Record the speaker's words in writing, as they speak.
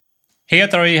Hey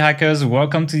Authority Hackers,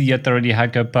 welcome to the Authority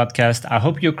Hacker podcast. I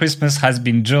hope your Christmas has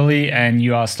been jolly and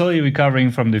you are slowly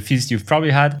recovering from the feast you've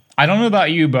probably had. I don't know about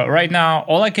you, but right now,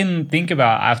 all I can think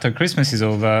about after Christmas is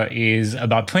over is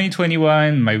about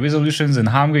 2021, my resolutions and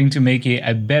how I'm going to make it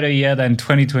a better year than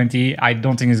 2020. I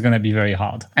don't think it's going to be very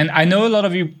hard. And I know a lot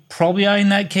of you probably are in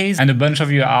that case, and a bunch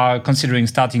of you are considering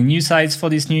starting new sites for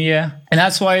this new year. And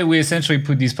that's why we essentially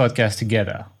put this podcast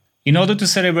together. In order to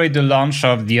celebrate the launch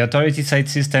of the Authority Site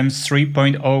Systems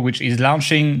 3.0, which is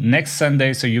launching next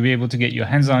Sunday, so you'll be able to get your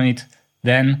hands on it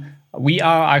then, we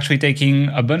are actually taking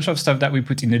a bunch of stuff that we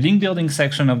put in the link building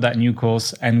section of that new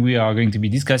course, and we are going to be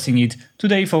discussing it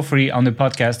today for free on the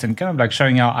podcast and kind of like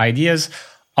sharing our ideas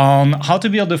on how to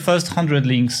build the first 100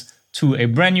 links to a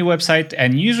brand new website.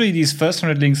 And usually these first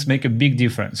 100 links make a big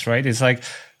difference, right? It's like,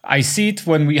 I see it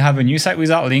when we have a new site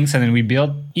without links and then we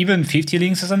build even 50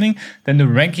 links or something, then the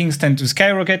rankings tend to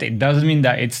skyrocket. It doesn't mean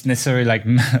that it's necessarily like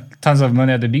tons of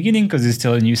money at the beginning because it's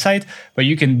still a new site, but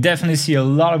you can definitely see a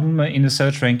lot of movement in the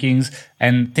search rankings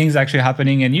and things actually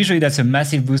happening. And usually that's a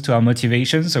massive boost to our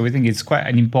motivation. So we think it's quite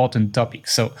an important topic.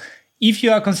 So if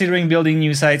you are considering building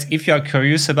new sites, if you are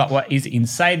curious about what is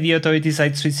inside the Authority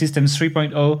Site Systems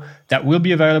 3.0 that will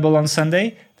be available on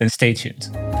Sunday, then stay tuned.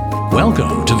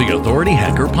 Welcome to the Authority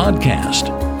Hacker Podcast.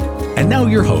 And now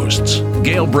your hosts,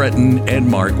 Gail Breton and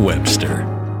Mark Webster.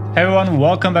 Hey everyone,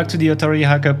 welcome back to the Authority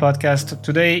Hacker Podcast.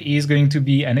 Today is going to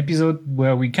be an episode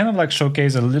where we kind of like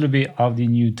showcase a little bit of the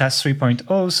new TAS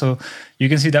 3.0. So you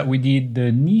can see that we did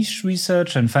the niche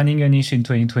research and finding a niche in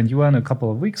 2021 a couple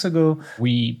of weeks ago.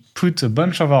 We put a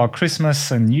bunch of our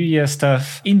Christmas and New Year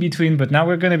stuff in between, but now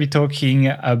we're going to be talking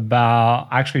about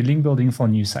actually link building for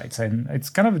new sites. And it's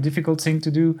kind of a difficult thing to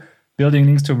do, building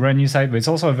links to a brand new site, but it's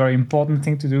also a very important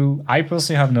thing to do. I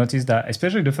personally have noticed that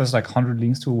especially the first like 100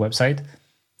 links to a website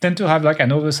tend to have like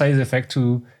an oversized effect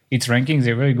to its rankings.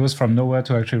 It really goes from nowhere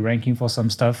to actually ranking for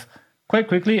some stuff quite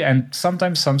quickly. And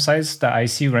sometimes some sites that I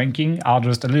see ranking are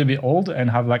just a little bit old and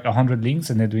have like 100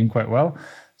 links and they're doing quite well.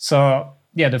 So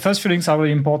yeah, the first few links are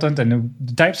really important, and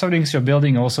the types of links you're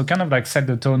building also kind of like set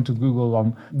the tone to Google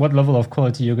on what level of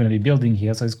quality you're going to be building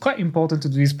here. So it's quite important to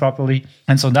do this properly.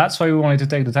 And so that's why we wanted to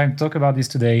take the time to talk about this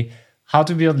today, how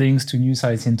to build links to new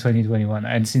sites in 2021.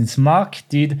 And since Mark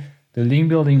did the link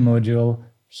building module,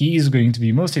 he is going to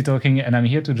be mostly talking, and I'm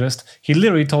here to he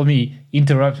literally told me,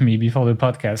 interrupt me before the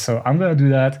podcast. So I'm going to do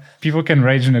that. People can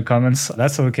rage in the comments.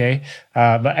 That's okay.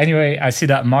 But anyway, I see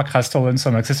that Mark has stolen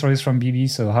some accessories from BB.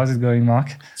 So how's it going, Mark?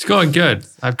 It's going good.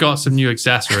 I've got some new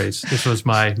accessories. This was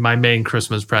my main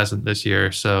Christmas present this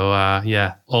year. So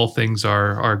yeah, all things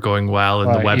are going well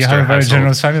in the Webster household. You have a very household.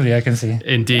 generous family, I can see.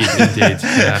 Indeed.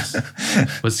 Yes.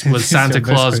 Was Santa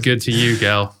Claus good to you,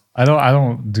 Gail? I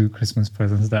don't do Christmas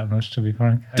presents that much, to be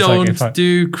frank.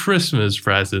 Do Christmas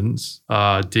presents?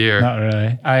 Oh, dear. Not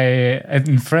really.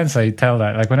 In France, I tell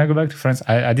that. Like when I go back to France,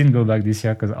 I didn't go back this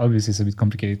year because obviously it's a bit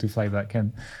complicated to fly back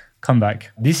and come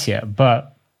back this year.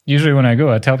 But usually when I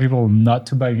go, I tell people not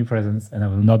to buy me presents and I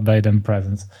will not buy them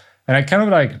presents. And I kind of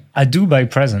like, I do buy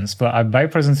presents, but I buy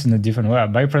presents in a different way. I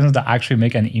buy presents that actually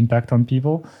make an impact on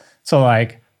people. So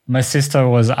like my sister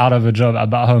was out of a job. I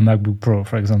bought her a MacBook Pro,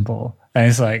 for example. And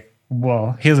it's like,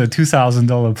 well, here's a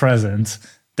 $2,000 present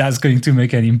that's going to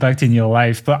make an impact in your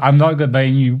life, but I'm not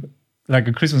buying you like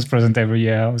a Christmas present every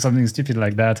year or something stupid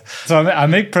like that. So I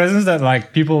make presents that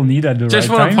like people need at the right time. Just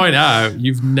want to point out,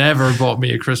 you've never bought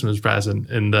me a Christmas present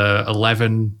in the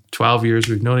 11, 12 years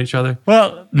we've known each other.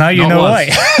 Well, now you know why.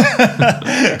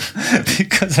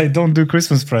 Because I don't do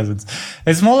Christmas presents.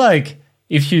 It's more like,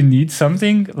 if you need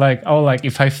something, like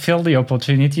if I feel the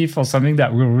opportunity for something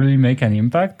that will really make an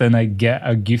impact, then I get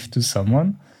a gift to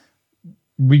someone,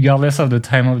 regardless of the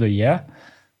time of the year.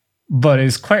 But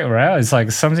it's quite rare. It's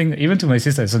like something, even to my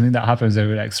sister, it's something that happens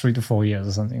every like 3 to 4 years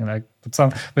or something. But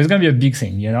it's gonna be a big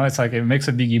thing, you know? It's like it makes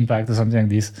a big impact or something like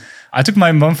this. I took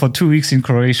my mom for 2 weeks in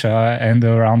Croatia and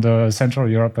around Central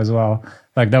Europe as well.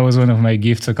 Like that was one of my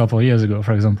gifts a couple of years ago,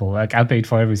 for example. Like I paid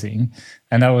for everything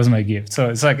and that was my gift. So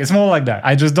it's like, it's more like that.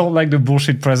 I just don't like the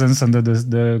bullshit presents under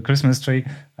the Christmas tree.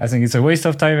 I think it's a waste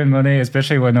of time and money,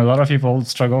 especially when a lot of people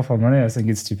struggle for money. I think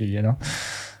it's stupid, you know?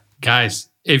 Guys,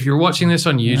 if you're watching this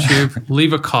on YouTube,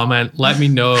 leave a comment. Let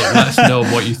us know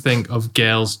what you think of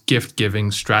Gail's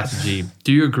gift-giving strategy.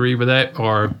 Do you agree with it,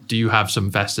 or do you have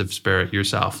some festive spirit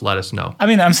yourself? Let us know. I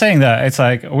mean, I'm saying that it's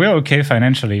like we're okay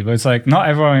financially, but it's like not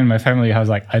everyone in my family has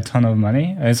like a ton of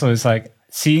money. And so it's like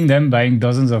seeing them buying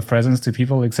dozens of presents to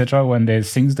people, etc., when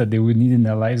there's things that they would need in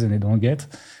their lives and they don't get,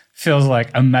 feels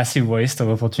like a massive waste of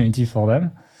opportunity for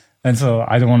them. And so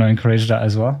I don't want to encourage that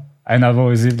as well. and I've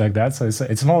always lived like that. So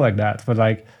it's more like that. But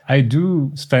like I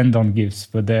do spend on gifts,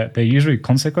 but they're usually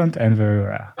consequent and very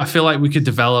rare. I feel like we could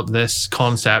develop this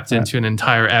concept into an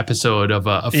entire episode of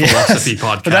a philosophy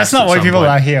podcast. But that's not why people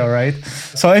are here, right?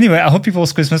 So anyway, I hope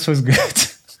people's Christmas was good.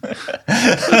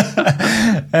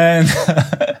 And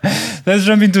let's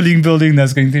jump into link building.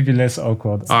 That's going to be less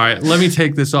awkward. All right, let me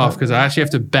take this off because I actually have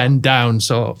to bend down.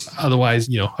 So otherwise,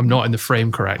 I'm not in the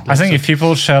frame correctly. I think if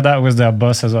people share that with their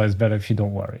boss as well, it's better if you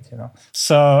don't worry,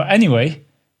 So anyway,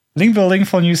 link building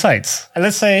for new sites.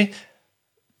 Let's say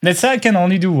I can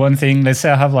only do one thing. Let's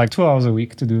say I have like 2 hours a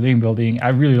week to do link building. I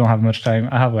really don't have much time.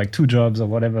 I have like 2 jobs or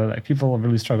whatever. Like people are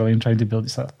really struggling trying to build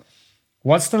this up.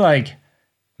 What's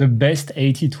the best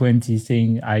 80-20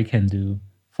 thing I can do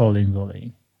for link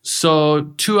building?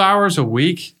 So 2 hours a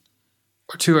week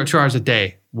or 2 hours a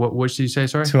day? What did you say,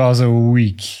 sorry? 2 hours a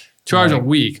week. 2 hours a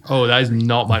week. Oh, that is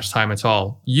not much time at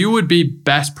all. You would be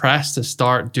best pressed to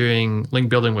start doing link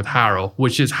building with Haro,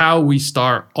 which is how we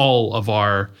start all of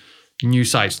our new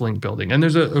sites link building. And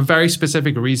there's a very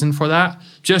specific reason for that.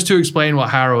 Just to explain what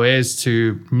Haro is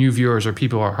to new viewers or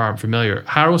people who aren't familiar,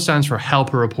 Haro stands for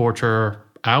Help a Reporter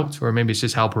Out, or maybe it's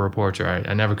just Help a Reporter.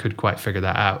 I never could quite figure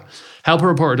that out.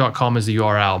 Helpareporter.com is the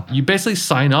URL. You basically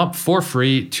sign up for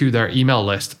free to their email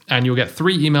list, and you'll get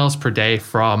 3 emails per day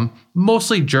from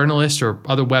mostly journalists or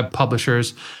other web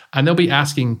publishers, and they'll be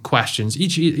asking questions.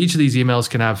 Each of these emails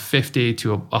can have 50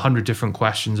 to 100 different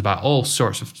questions about all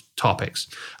sorts of topics.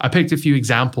 I picked a few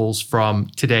examples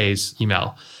from today's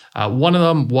email. One of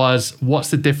them was, what's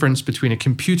the difference between a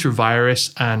computer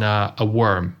virus and a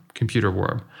worm? Computer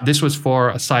worm. This was for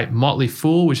a site Motley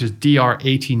Fool, which is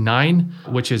DR89,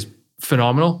 which is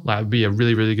phenomenal. That would be a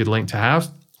really, really good link to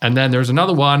have. And then there's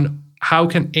another one, how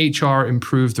can HR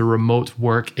improve the remote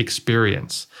work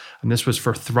experience? And this was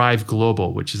for Thrive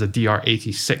Global, which is a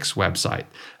DR86 website.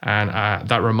 And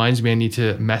that reminds me, I need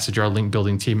to message our link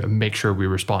building team and make sure we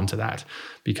respond to that,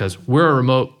 because we're a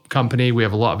remote company. We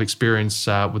have a lot of experience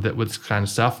with this kind of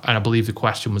stuff. And I believe the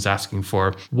question was asking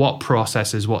for what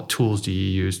processes, what tools do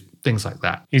you use? Things like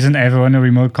that. Isn't everyone a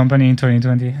remote company in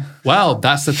 2020? Well,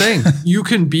 that's the thing. You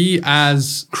can be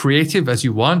as creative as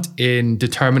you want in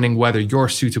determining whether you're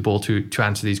suitable to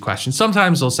answer these questions.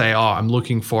 Sometimes they'll say, oh, I'm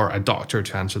looking for a doctor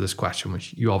to answer this question,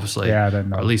 which you obviously, or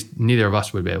at least neither of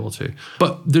us would be able to.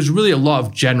 But there's really a lot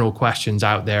of general questions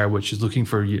out there, which is looking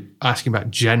for you, asking about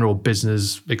general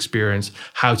business experience.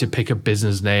 How to pick a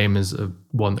business name is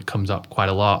one that comes up quite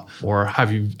a lot. Or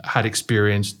have you had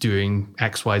experience doing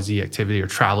XYZ activity or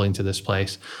traveling to this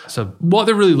place? So what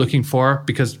they're really looking for,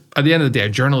 because at the end of the day, a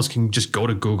journalist can just go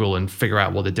to Google and figure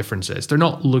out what the difference is. They're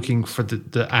not looking for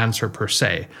the answer per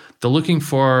se. They're looking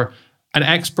for an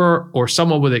expert or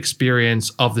someone with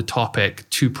experience of the topic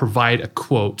to provide a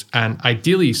quote, and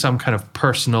ideally some kind of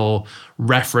personal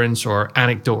reference or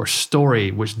anecdote or story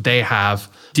which they have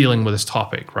dealing with this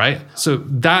topic, right? So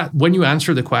that when you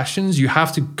answer the questions, you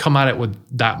have to come at it with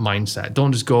that mindset.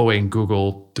 Don't just go away and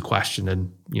Google the question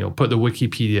and put the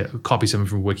Wikipedia, copy something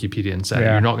from Wikipedia and say,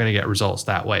 you're not going to get results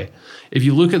that way. If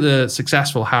you look at the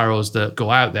successful Haros that go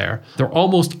out there, they're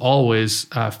almost always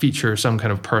feature some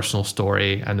kind of personal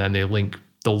story, and then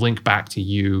they'll link back to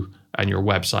you and your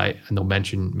website, and they'll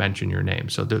mention your name.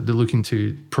 So they're looking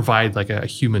to provide like a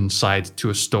human side to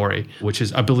a story, which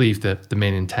is, I believe, the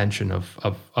main intention of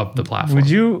the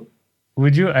platform.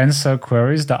 Would you answer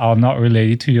queries that are not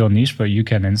related to your niche, but you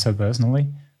can answer personally?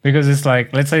 Because it's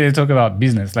like, let's say they talk about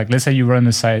business. Like, let's say you run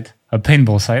a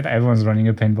paintball site. Everyone's running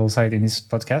a paintball site in this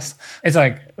podcast. It's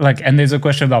like, and there's a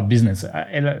question about business.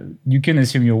 You can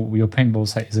assume your paintball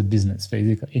site is a business,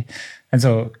 basically. And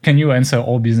so can you answer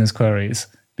all business queries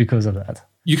because of that?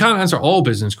 You can't answer all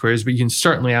business queries, but you can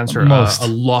certainly answer a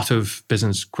lot of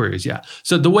business queries. Yeah.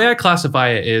 So the way I classify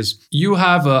it is you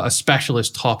have a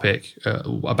specialist topic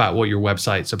about what your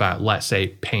website's about, let's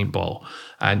say paintball.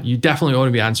 And you definitely want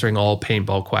to be answering all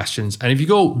paintball questions. And if you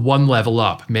go one level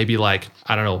up, maybe like,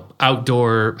 I don't know,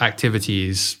 outdoor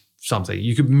activities, something,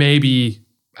 you could maybe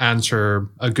answer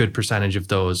a good percentage of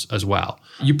those as well.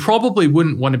 You probably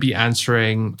wouldn't want to be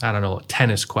answering, I don't know, a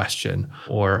tennis question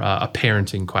or a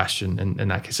parenting question in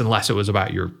that case, unless it was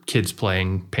about your kids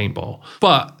playing paintball.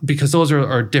 But because those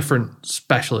are different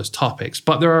specialist topics,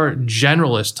 but there are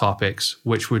generalist topics,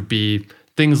 which would be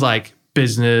things like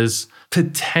business,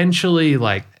 potentially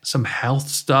like some health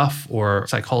stuff or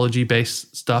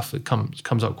psychology-based stuff that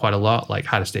comes up quite a lot, like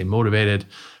how to stay motivated,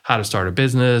 how to start a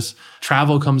business.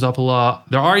 Travel comes up a lot.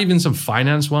 There are even some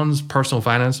finance ones, personal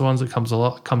finance ones that comes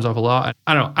up a lot.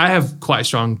 I don't know. I have quite a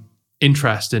strong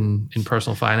interest in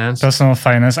personal finance. Personal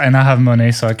finance, and I have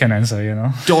money, so I can answer,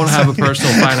 Don't have a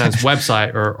personal finance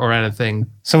website or anything.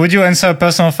 So would you answer a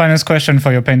personal finance question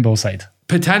for your paintball site?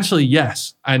 Potentially,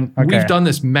 yes. And we've done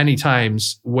this many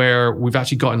times where we've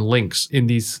actually gotten links in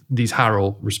these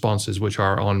HARO responses, which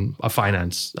are on a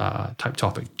finance type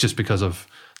topic, just because of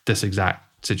this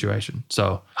exact situation.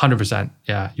 So 100%,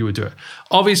 yeah, you would do it.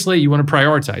 Obviously, you want to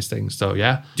prioritize things. So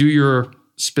yeah, do your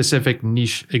specific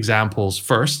niche examples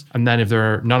first. And then if there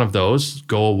are none of those,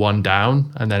 go one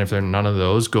down. And then if there are none of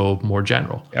those, go more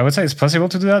general. I would say it's possible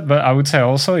to do that. But I would say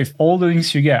also, if all the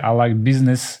links you get are like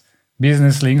business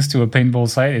links to a paintball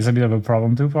site, it's a bit of a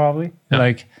problem too, probably. Yeah.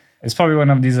 Like, it's probably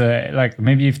one of these, like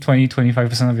maybe if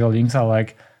 20-25% of your links are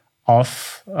like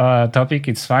off topic,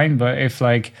 it's fine. But if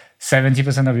like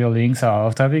 70% of your links are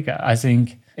off topic, I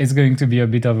think it's going to be a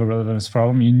bit of a relevance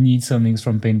problem. You need some links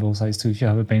from paintball sites too if you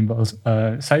have a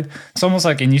paintball site. It's almost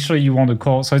like initially you want a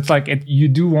core. So it's like you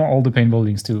do want all the paintball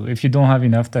links too. If you don't have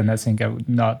enough, then I think I would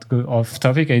not go off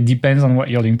topic. It depends on what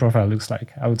your link profile looks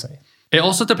like, I would say. It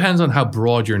also depends on how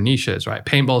broad your niche is, right?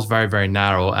 Paintball is very, very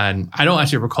narrow. And I don't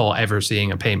actually recall ever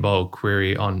seeing a paintball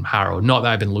query on HARO. Not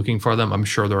that I've been looking for them. I'm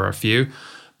sure there are a few.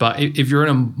 But if you're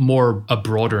in a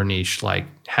broader niche like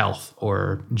health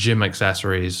or gym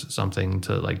accessories, something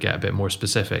to like get a bit more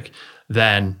specific,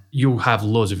 then you'll have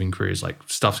loads of inquiries. Like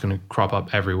stuff's going to crop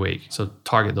up every week. So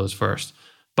target those first.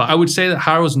 But I would say that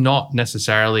HARO is not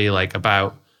necessarily like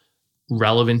about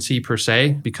relevancy per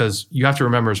se, because you have to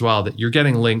remember as well that you're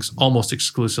getting links almost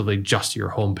exclusively just to your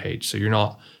homepage. So you're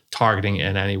not targeting it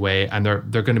in any way, and they're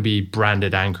going to be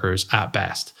branded anchors at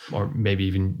best, or maybe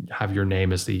even have your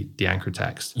name as the anchor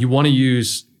text. You want to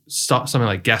use something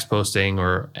like guest posting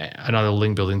or another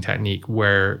link building technique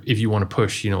where if you want to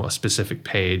push, a specific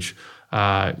page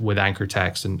with anchor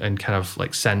text and kind of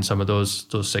like send some of those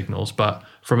signals. But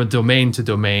from a domain to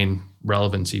domain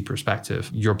relevancy perspective,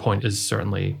 your point is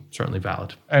certainly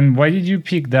valid. And why did you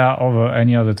pick that over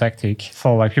any other tactic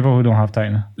for like people who don't have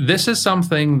time? This is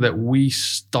something that we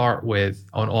start with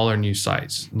on all our new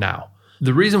sites now.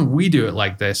 The reason we do it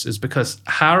like this is because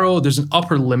HARO, there's an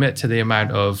upper limit to the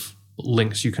amount of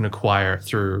links you can acquire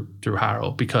through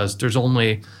HARO, because there's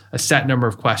only a set number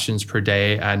of questions per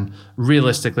day, and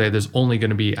realistically there's only going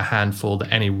to be a handful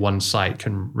that any one site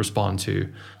can respond to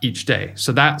each day.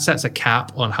 So that sets a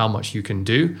cap on how much you can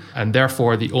do, and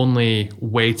therefore the only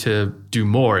way to do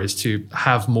more is to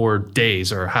have more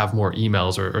days or have more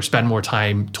emails or spend more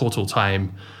total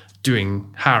time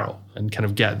doing HARO and kind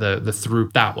of get the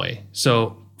through that way.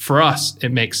 So for us,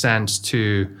 it makes sense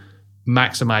to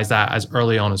maximize that as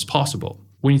early on as possible.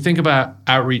 When you think about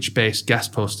outreach-based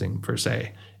guest posting per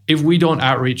se, if we don't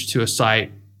outreach to a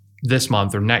site this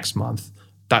month or next month,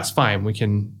 that's fine. We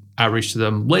can outreach to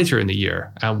them later in the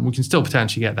year and we can still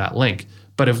potentially get that link.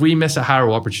 But if we miss a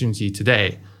HARO opportunity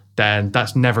today, then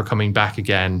that's never coming back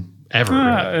again ever.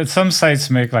 Really. Some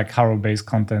sites make like HARO-based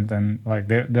content and like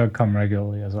they'll come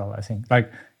regularly as well, I think.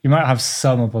 Like you might have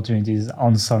some opportunities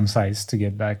on some sites to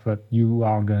get back, but you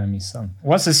are going to miss some.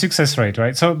 What's the success rate,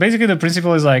 right? So basically the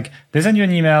principle is like they send you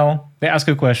an email, they ask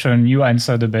a question, you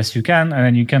answer the best you can, and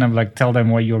then you kind of like tell them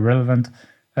why you're relevant,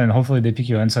 and hopefully they pick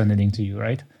your answer and they link to you,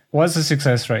 right? What's the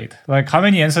success rate? Like how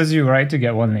many answers do you write to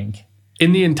get one link?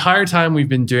 In the entire time we've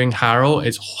been doing HARO,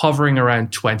 it's hovering around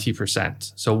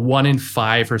 20%. So 1 in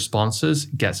 5 responses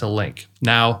gets a link.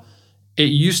 Now, it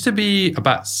used to be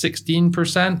about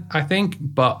 16%, I think,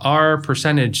 but our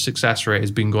percentage success rate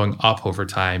has been going up over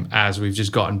time as we've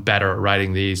just gotten better at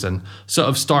writing these and sort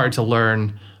of started to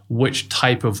learn which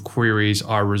type of queries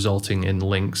are resulting in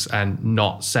links and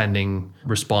not sending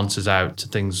responses out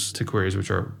to queries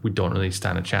which we don't really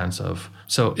stand a chance of.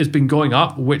 So it's been going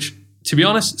up, which to be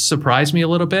honest, surprised me a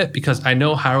little bit because I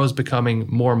know HARO is becoming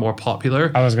more and more popular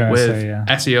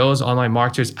SEOs, online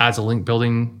marketers as a link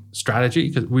building strategy,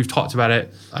 because we've talked about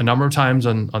it a number of times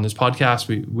on this podcast.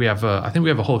 We have I think we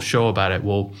have a whole show about it.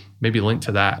 We'll maybe link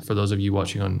to that for those of you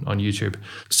watching on YouTube.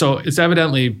 So it's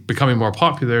evidently becoming more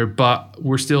popular, but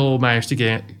we're still managed to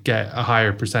get a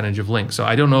higher percentage of links. So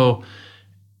I don't know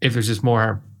if there's just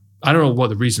more. I don't know what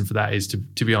the reason for that is,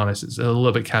 to be honest. It's a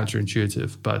little bit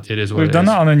counterintuitive, but it is what it is. We've done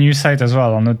that on a new site as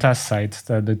well, on the task site,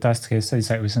 the task case study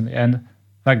site recently. And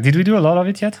like, did we do a lot of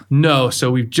it yet? No. So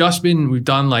we've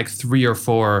done like 3 or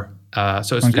 4.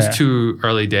 So it's too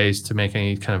early days to make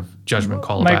any kind of judgment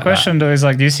call about that. My question though is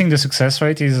like, do you think the success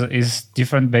rate is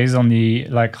different based on the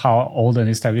like how old and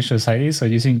established a site is? So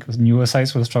do you think newer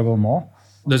sites will struggle more?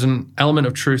 There's an element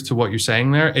of truth to what you're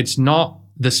saying there. It's not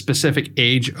the specific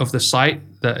age of the site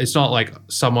That it's not like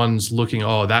someone's looking,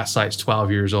 oh, that site's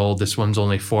 12 years old, this one's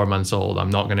only 4 months old, I'm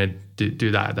not going to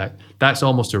do that. That's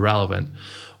almost irrelevant.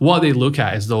 What they look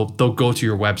at is they'll go to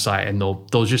your website and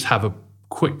they'll just have a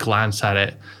quick glance at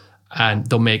it, and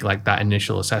they'll make like that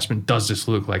initial assessment. Does this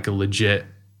look like a legit,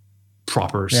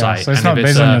 proper site? So it's not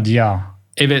based on your DR.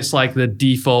 If it's like the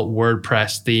default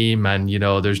WordPress theme and,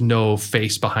 there's no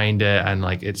face behind it and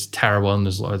like it's terrible and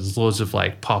there's loads of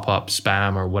like pop-up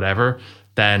spam or whatever,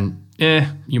 then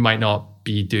you might not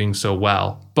be doing so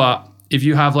well. But if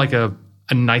you have like a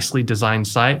nicely designed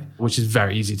site, which is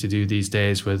very easy to do these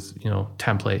days with,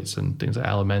 templates and things like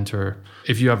Elementor,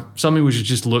 if you have something which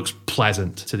just looks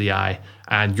pleasant to the eye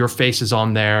and your face is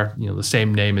on there, the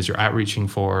same name as you're outreaching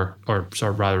for, or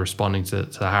sort of rather responding to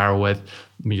the Haro with,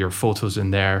 your photos in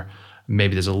there,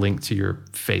 maybe there's a link to your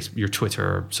your Twitter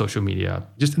or social media.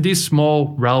 Just these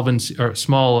small relevance or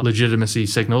small legitimacy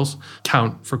signals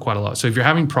count for quite a lot. So if you're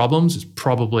having problems, it's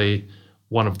probably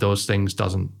one of those things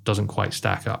doesn't quite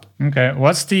stack up. Okay,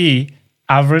 what's the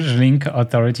average link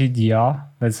authority DR?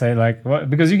 Let's say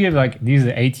because you give like these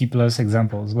 80 plus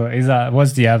examples, but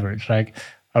what's the average? Like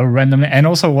a random, and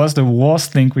also what's the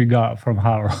worst link we got from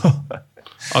Haro?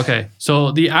 Okay,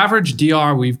 so the average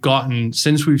DR we've gotten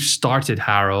since we've started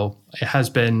Haro, it has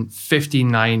been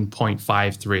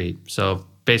 59.53. So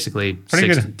basically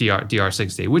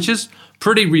DR60, which is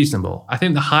pretty reasonable. I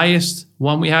think the highest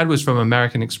one we had was from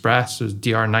American Express. It was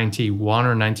DR91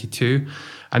 or 92.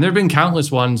 And there have been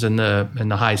countless ones in the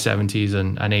high 70s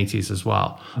and 80s as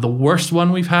well. The worst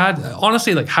one we've had,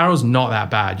 honestly, like Haro's not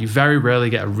that bad. You very rarely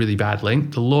get a really bad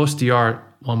link. The lowest DR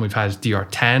one we've had is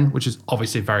DR10, which is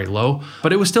obviously very low,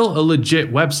 but it was still a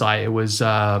legit website. It was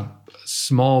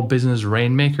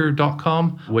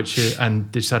smallbusinessrainmaker.com,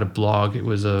 and they just had a blog. It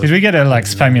was Did we get a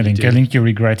spammy link, a link you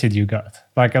regretted you got?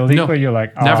 Like a link where you're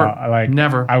like,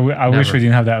 never. I wish we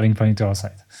didn't have that link pointing to our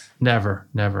site. Never.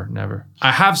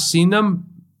 I have seen them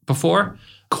before.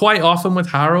 Quite often with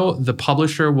Haro, the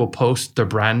publisher will post their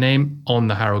brand name on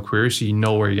the Haro query so you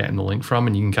know where you're getting the link from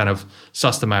and you can kind of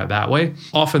suss them out that way.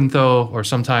 Often though, or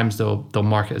sometimes they'll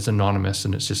mark it as anonymous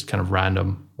and it's just kind of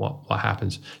random what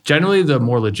happens. Generally, the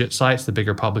more legit sites, the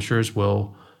bigger publishers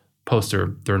will post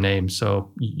their name so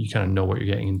you kind of know what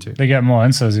you're getting into. They get more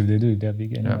answers if they do that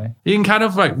big anyway. You can kind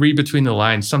of like read between the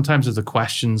lines. Sometimes if the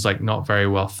question's like not very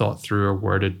well thought through or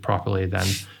worded properly, then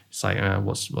it's like,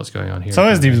 what's going on here? It's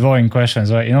always these boring questions,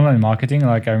 right? In online marketing,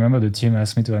 like I remember the team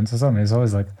asked me to answer some. It's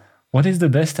always like, what is the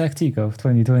best tactic of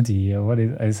 2020? Or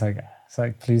it's like,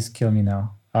 please kill me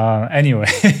now. Anyway.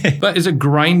 But it's a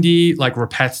grindy, like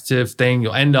repetitive thing.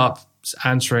 You'll end up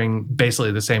answering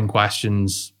basically the same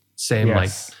questions,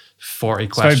 like 40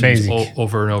 questions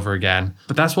over and over again.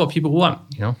 But that's what people want,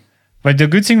 But the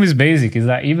good thing with Basic is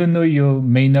that even though you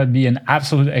may not be an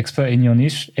absolute expert in your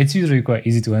niche, it's usually quite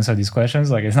easy to answer these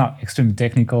questions. Like it's not extremely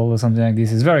technical or something like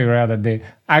this. It's very rare that they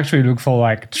actually look for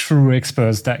like true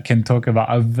experts that can talk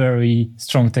about a very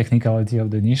strong technicality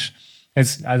of the niche.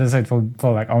 It's, as I said, for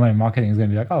like online marketing, it's going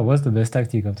to be like, oh, what's the best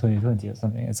tactic of 2020 or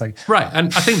something? It's like, right.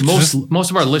 And I think most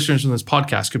of our listeners on this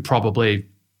podcast could probably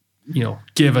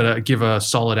give a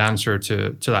solid answer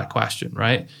to that question,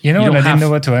 right? When I didn't know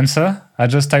what to answer, I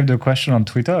just typed the question on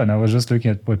Twitter and I was just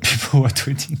looking at what people were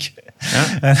tweeting.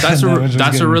 Yeah,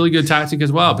 that's a really good tactic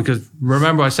as well, because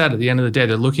remember I said at the end of the day,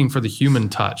 they're looking for the human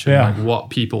touch and like what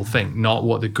people think, not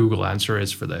what the Google answer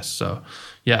is for this. So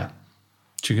yeah,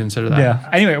 should you consider that? Yeah.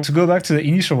 Anyway, to go back to the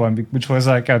initial one, which was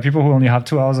like people who only have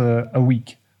 2 hours a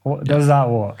week. Does that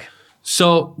work?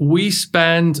 So we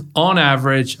spend on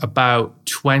average about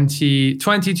 20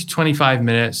 to 25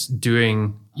 minutes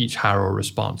doing each Haro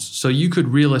response. So you could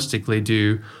realistically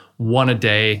do one a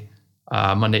day,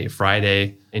 Monday to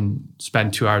Friday, and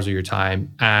spend 2 hours of your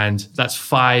time. And that's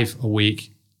 5 a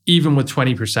week. Even with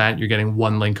 20%, you're getting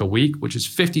 1 link a week, which is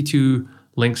 52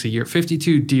 links a year,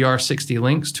 52 DR60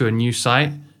 links to a new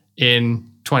site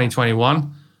in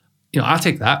 2021. I'll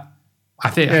take that. I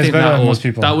think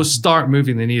that will start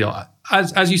moving the needle.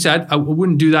 As you said, I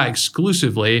wouldn't do that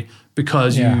exclusively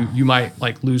because you might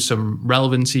like lose some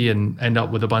relevancy and end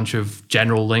up with a bunch of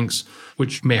general links,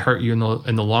 which may hurt you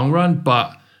in the long run.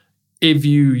 But if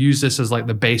you use this as like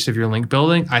the base of your link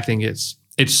building, I think it's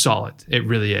solid. It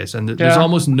really is. And there's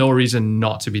almost no reason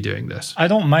not to be doing this. I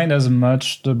don't mind as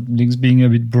much the links being a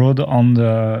bit broad on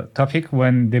the topic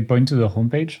when they point to the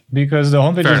homepage, because the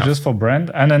homepage is just for brand.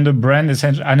 And then the brand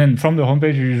essentially, and then from the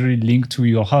homepage, you usually link to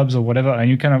your hubs or whatever. And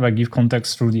you kind of like give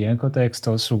context through the anchor text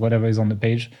or through whatever is on the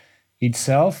page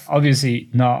itself.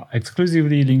 Obviously, not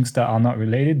exclusively links that are not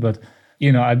related, but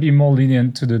I'd be more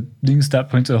lenient to the links that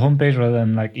point to the homepage rather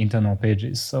than like internal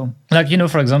pages. So like,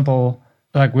 for example,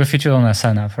 like we're featured on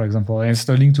Asana, for example, and it's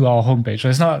the link to our homepage. So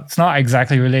it's not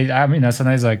exactly related. I mean,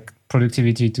 Asana is like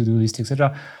productivity, to-do list,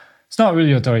 etc. It's not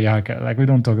really Authority Hacker. Like we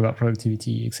don't talk about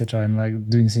productivity, etc. and like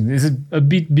doing things. It's a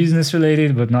bit business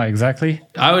related, but not exactly.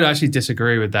 I would actually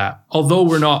disagree with that. Although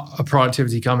we're not a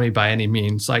productivity company by any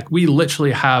means, like we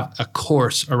literally have a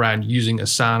course around using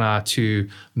Asana to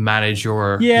manage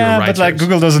your writers, but like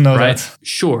Google doesn't know that.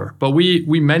 Sure, but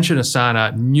we mention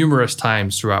Asana numerous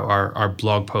times throughout our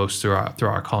blog posts, through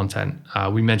our content.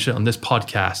 We mention it on this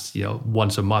podcast,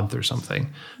 once a month or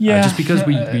something. Yeah, just because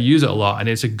we use it a lot, and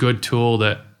it's a good tool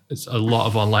that it's a lot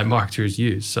of online marketers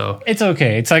use. So it's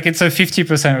okay. It's like it's a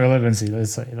 50% relevancy,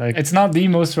 let's say. Like it's not the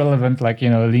most relevant, like, a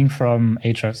link from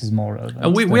Ahrefs is more relevant.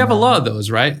 And we have a lot of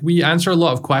those, right? We answer a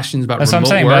lot of questions about that's remote what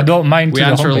I'm saying, work. but I don't mind. We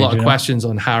answer a lot of questions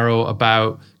on Harrow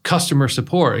about customer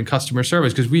support and customer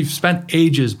service, because we've spent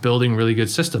ages building really good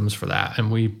systems for that,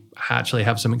 and we actually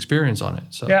have some experience on it.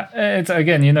 So yeah, it's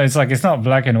again, it's like it's not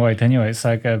black and white anyway. It's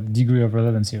like a degree of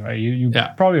relevancy, right? You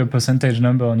probably a percentage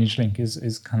number on each link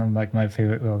is kind of like my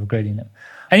favorite way of grading them.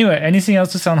 Anyway, anything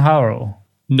else to say on Harrow?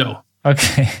 No.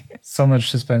 Okay, so much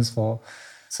suspense for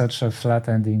such a flat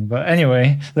ending. But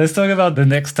anyway, let's talk about the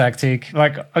next tactic.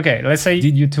 Like, okay, let's say you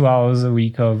did you 2 hours a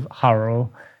week of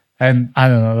Harrow. And I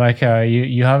don't know, like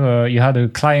you had a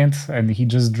client and he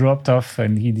just dropped off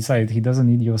and he decided he doesn't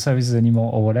need your services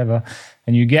anymore or whatever,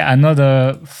 and you get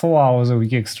another 4 hours a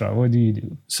week extra. What do you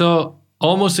do? So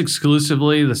almost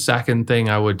exclusively, the second thing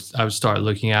I would start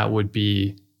looking at would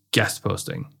be guest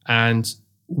posting. And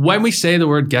when we say the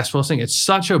word guest posting, it's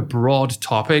such a broad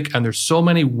topic, and there's so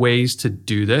many ways to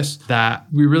do this that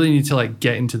we really need to like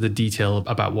get into the detail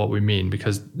about what we mean,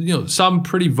 because some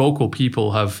pretty vocal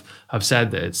people have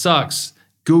said that it sucks.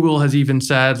 Google has even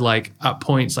said like at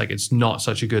points like it's not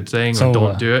such a good thing, or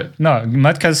don't do it. No,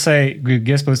 Matt say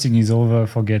guest posting is over,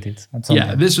 forget it.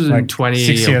 Yeah, this was like in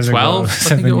 2012, I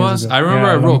think it was. I remember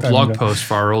I wrote a blog post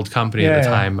for our old company at the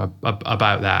time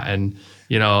about that, and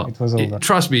it was over.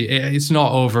 Trust me, it's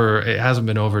not over. It hasn't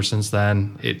been over since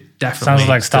then. It definitely sounds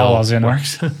like Star Wars,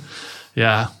 works.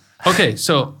 Yeah. Okay,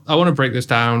 so I want to break this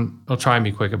down. I'll try and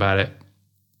be quick about it.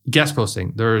 Guest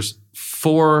posting. There's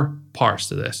 4 parts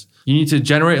to this. You need to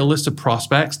generate a list of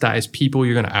prospects. That is people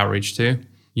you're going to outreach to.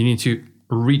 You need to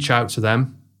reach out to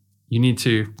them. You need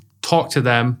to talk to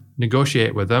them,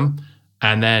 negotiate with them,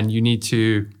 and then you need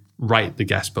to write the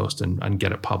guest post and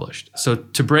get it published. So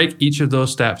to break each of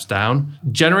those steps down,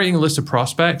 generating a list of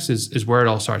prospects is where it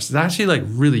all starts. It's actually like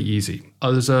really easy.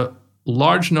 There's a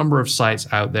large number of sites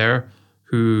out there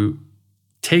who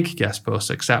take guest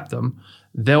posts, accept them.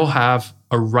 They'll have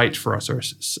a write for us, or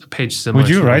a page similar. Would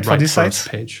you to write for these sites?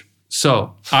 Page.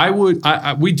 So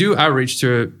we do outreach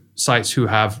to sites who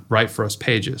have write for us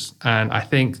pages. And I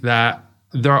think that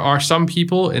there are some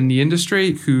people in the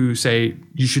industry who say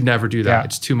you should never do that. Yeah.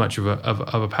 It's too much of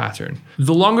a pattern.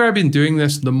 The longer I've been doing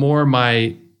this, the more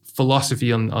my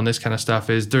philosophy on this kind of stuff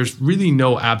is there's really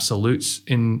no absolutes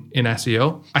in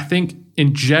SEO. I think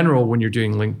in general, when you're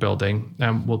doing link building,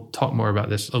 and we'll talk more about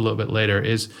this a little bit later,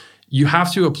 is you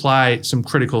have to apply some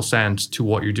critical sense to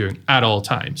what you're doing at all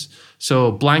times.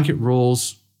 So blanket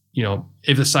rules,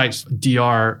 if the site's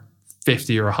DR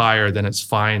 50 or higher, then it's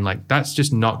fine. Like that's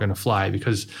just not going to fly,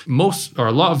 because most or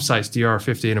a lot of sites DR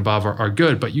 50 and above are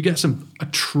good, but you get some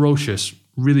atrocious,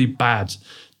 really bad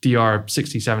DR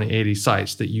 60, 70, 80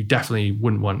 sites that you definitely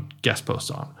wouldn't want guest posts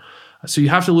on. So you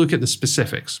have to look at the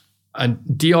specifics. And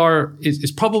DR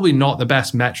is probably not the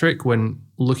best metric when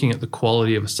looking at the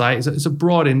quality of a site. It's a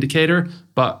broad indicator,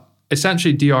 but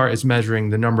essentially DR is measuring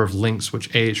the number of links which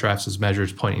Ahrefs is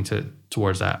measured pointing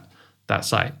towards that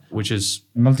site, which is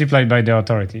multiplied by the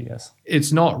authority. Yes,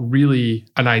 it's not really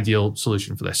an ideal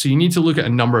solution for this. So you need to look at a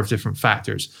number of different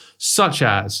factors, such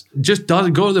as just does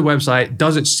it go to the website?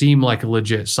 Does it seem like a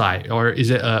legit site, or is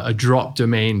it a drop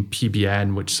domain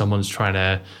PBN which someone's trying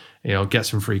to get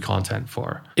some free content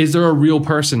for? Is there a real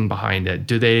person behind it?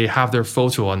 Do they have their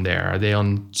photo on there? Are they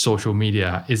on social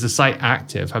media? Is the site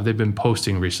active? Have they been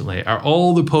posting recently? Are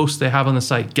all the posts they have on the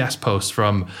site guest posts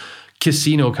from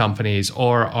casino companies,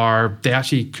 or are they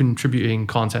actually contributing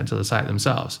content to the site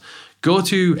themselves? Go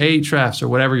to Ahrefs or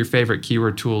whatever your favorite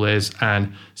keyword tool is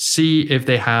and see if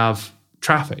they have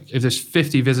traffic. If there's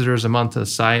 50 visitors a month to the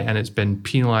site and it's been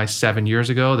penalized 7 years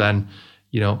ago, then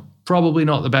probably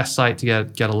not the best site to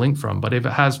get a link from. But if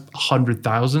it has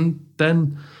 100,000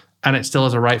 then, and it still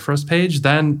has a write for us page,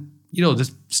 then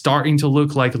this starting to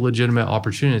look like a legitimate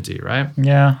opportunity, right?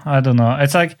 Yeah, I don't know.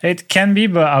 It's like it can be,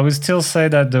 but I would still say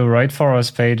that the write for us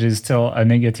page is still a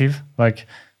negative. Like,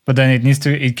 but then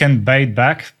it can bite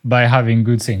back by having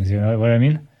good things. You know what I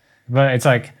mean? But it's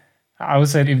like I would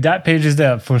say if that page is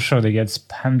there, for sure they get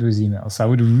spammed with emails. I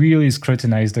would really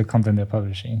scrutinize the content they're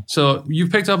publishing. So you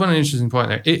picked up on an interesting point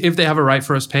there. If they have a Right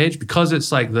For Us page, because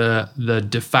it's like the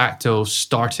de facto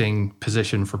starting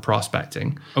position for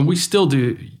prospecting, and we still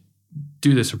do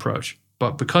this approach,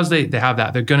 but because they have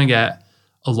that, they're going to get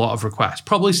a lot of requests,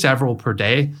 probably several per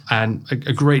day. And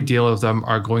a great deal of them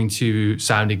are going to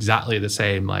sound exactly the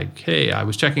same. Like, hey, I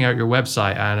was checking out your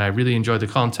website and I really enjoyed the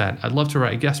content. I'd love to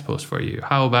write a guest post for you.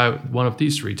 How about one of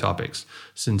these 3 topics?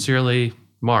 Sincerely,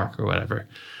 Mark, or whatever.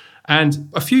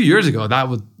 And a few years ago, that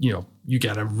would, you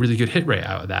get a really good hit rate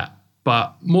out of that.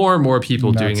 But more and more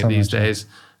people doing it these days.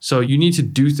 So you need to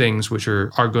do things which are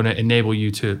going to enable you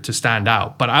to stand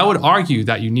out. But I would argue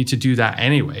that you need to do that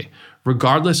anyway,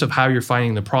 regardless of how you're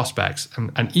finding the prospects.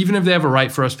 And even if they have a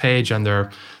Right For Us page and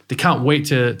they can't wait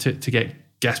to get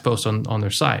guest posts on their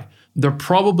site, they're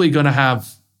probably going to have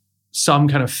some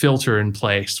kind of filter in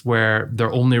place where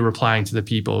they're only replying to the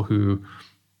people who,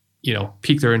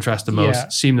 pique their interest the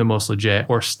most, seem the most legit,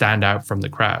 or stand out from the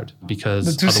crowd. Because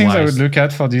the 2 things I would look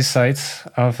at for these sites,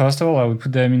 first of all, I would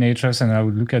put them in Ahrefs and I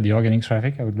would look at the organic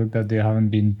traffic. I would look that they haven't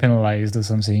been penalized or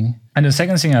something. And the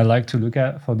second thing I like to look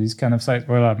at for these kind of sites,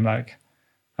 where I'm like,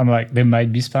 they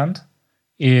might be spammed,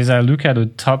 is I look at the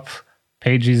top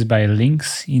pages by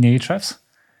links in Ahrefs.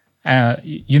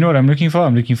 You know what I'm looking for?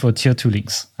 I'm looking for tier 2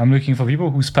 links. I'm looking for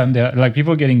people who spam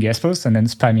people getting guest posts and then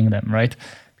spamming them, right?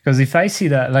 Because if I see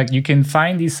that, you can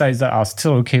find these sites that are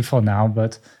still okay for now,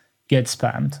 but get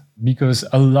spammed because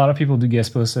a lot of people do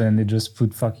guest posts and they just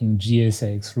put fucking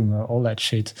GSX, rumor, all that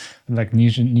shit, like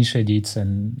niche edits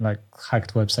and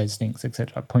hacked websites links,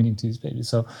 etc., pointing to these pages.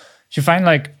 So if you find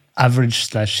average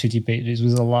 / shitty pages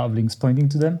with a lot of links pointing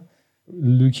to them,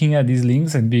 looking at these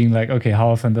links and being like, okay, how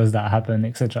often does that happen,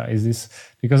 etc. Is this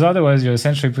because otherwise you're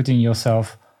essentially putting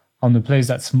yourself on the place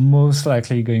that's most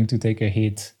likely going to take a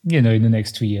hit, in the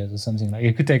next 2 years or something.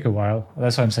 It could take a while.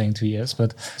 That's why I'm saying 2 years.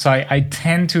 But so I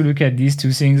tend to look at these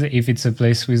 2 things if it's a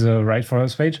place with a Right For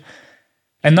Us page.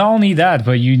 And not only that,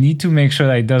 but you need to make sure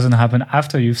that it doesn't happen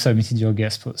after you've submitted your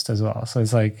guest post as well. So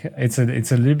it's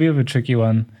it's a little bit of a tricky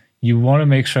one. You want to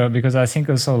make sure, because I think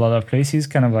also a lot of places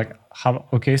kind of have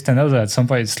okay standards that at some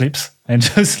point it slips and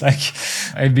just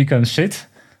it becomes shit.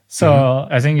 So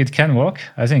I think it can work.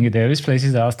 I think there is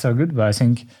places that are still good, but I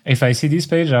think if I see this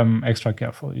page, I'm extra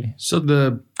careful. So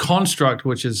the construct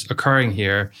which is occurring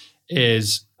here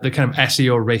is the kind of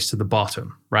SEO race to the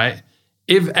bottom, right?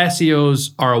 If SEOs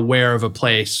are aware of a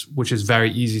place which is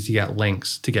very easy to get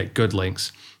links, to get good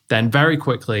links, then very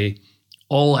quickly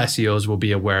all SEOs will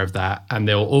be aware of that and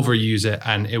they'll overuse it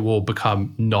and it will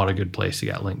become not a good place to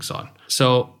get links on.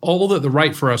 So all that the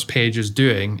Right For Us page is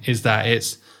doing is that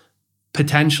it's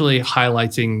potentially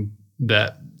highlighting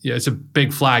that it's a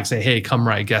big flag, say, hey, come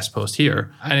write a guest post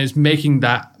here. And it's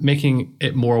making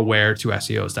it more aware to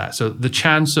SEOs that. So the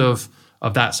chance of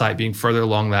that site being further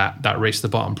along that race to the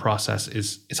bottom process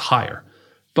is higher.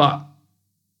 But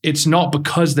it's not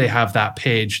because they have that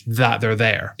page that they're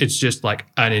there. It's just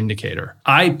an indicator.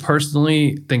 I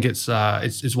personally think it's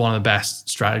one of the best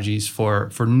strategies for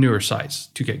newer sites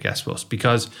to get guest posts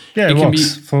because it can be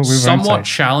somewhat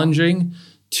challenging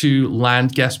to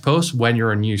land guest posts when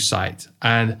you're a new site.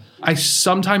 And I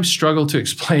sometimes struggle to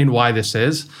explain why this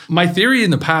is. My theory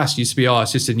in the past used to be,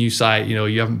 it's just a new site,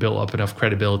 you haven't built up enough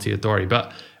credibility, authority.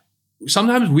 But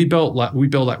sometimes we build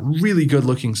really good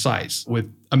looking sites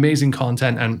with amazing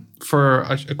content. And for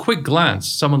a quick glance,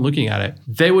 someone looking at it,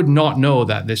 they would not know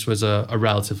that this was a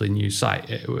relatively new site.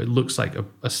 It looks like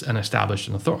an established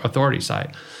authority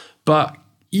site. But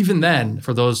even then,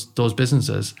 for those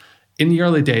businesses, in the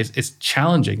early days, it's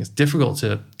challenging. It's difficult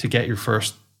to get your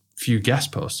first few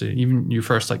guest posts, even your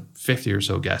first 50 or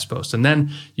so guest posts. And then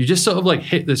you just sort of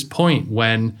hit this point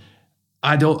when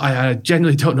I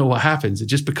genuinely don't know what happens. It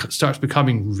just starts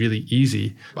becoming really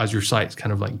easy as your site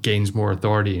kind of gains more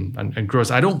authority and grows.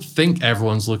 I don't think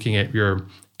everyone's looking at your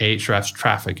Ahrefs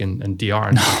traffic and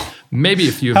DR. Maybe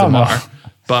a few of them are,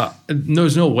 but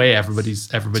there's no way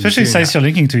everybody's especially sites you're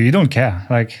linking to. You don't care.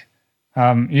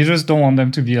 You just don't want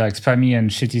them to be spammy and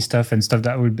shitty stuff and stuff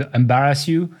that would embarrass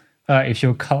you if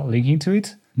you're caught linking to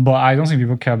it. But I don't think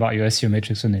people care about your SEO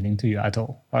metrics when they link to you at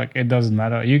all. It doesn't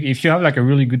matter. If you have a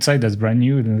really good site that's brand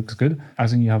new and it looks good, I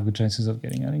think you have good chances of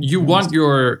getting a link.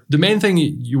 The main thing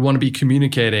you want to be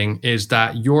communicating is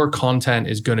that your content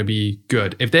is going to be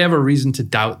good. If they have a reason to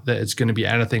doubt that it's going to be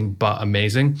anything but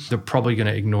amazing, they're probably going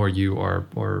to ignore you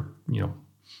or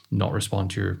not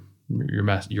respond to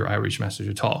your outreach message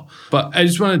at all. But I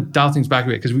just want to dial things back a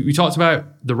bit because we talked about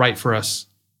the Right For Us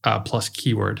plus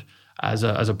keyword. as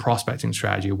a prospecting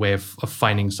strategy, a way of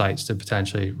finding sites to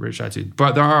potentially reach out to.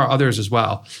 But there are others as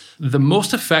well. The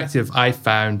most effective I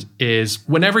found is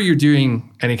whenever you're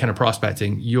doing any kind of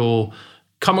prospecting, you'll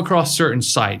come across certain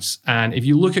sites. And if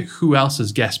you look at who else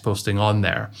is guest posting on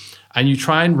there, and you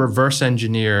try and reverse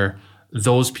engineer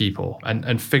those people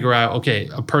and figure out, okay,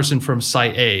 a person from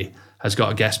site A has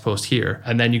got a guest post here.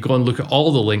 And then you go and look at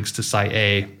all the links to site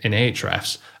A in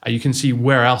Ahrefs, and you can see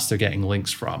where else they're getting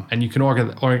links from. And you can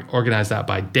organize that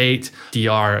by date,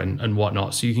 DR, and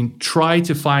whatnot. So you can try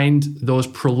to find those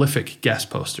prolific guest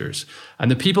posters.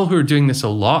 And the people who are doing this a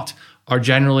lot are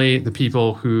generally the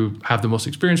people who have the most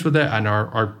experience with it and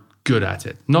are good at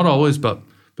it. Not always, but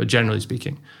generally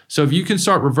speaking. So if you can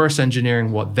start reverse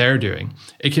engineering what they're doing,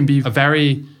 it can be a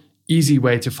very easy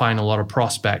way to find a lot of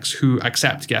prospects who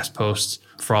accept guest posts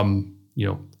from,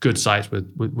 good sites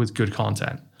with good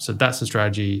content. So that's a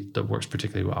strategy that works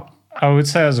particularly well. I would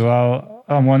say as well,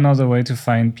 one other way to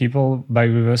find people by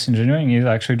reverse engineering is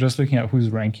actually just looking at who's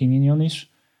ranking in your niche,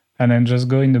 and then just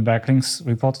go in the backlinks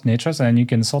report in Ahrefs, and then you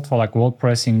can sort for like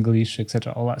WordPress, English,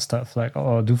 etc., all that stuff, like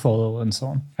do follow and so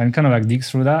on, and kind of like dig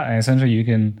through that. And essentially you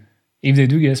can, if they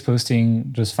do guest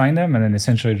posting, just find them, and then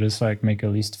essentially just like make a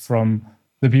list from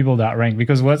the people that rank.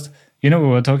 Because we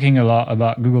were talking a lot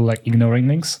about Google like ignoring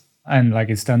links, and like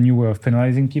it's their new way of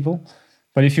penalizing people.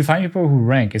 But if you find people who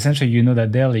rank, essentially you know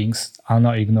that their links are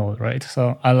not ignored, right?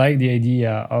 So I like the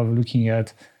idea of looking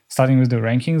at starting with the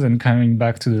rankings and coming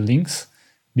back to the links,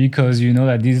 because you know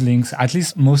that these links, at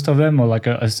least most of them, or like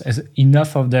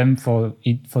enough of them for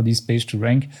this page to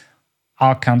rank,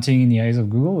 are counting in the eyes of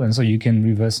Google. And so you can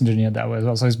reverse engineer that way as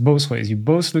well. So it's both ways. You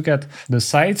both look at the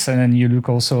sites, and then you look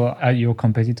also at your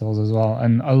competitors as well.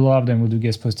 And a lot of them will do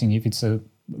guest posting if it's a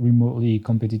remotely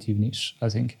competitive niche, I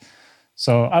think.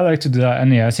 So I like to do that.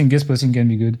 And yeah, I think guest posting can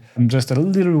be good. I'm just a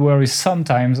little worried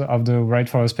sometimes of the Write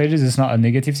For Us pages. It's not a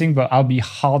negative thing, but I'll be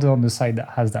harder on the site that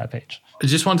has that page. I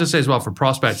just want to say as well, for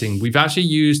prospecting, we've actually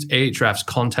used Ahrefs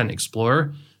Content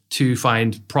Explorer to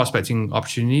find prospecting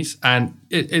opportunities. And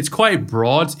it's quite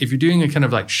broad. If you're doing a kind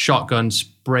of like shotgun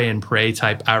spray and pray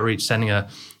type outreach, sending a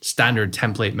standard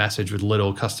template message with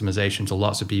little customization to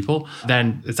lots of people,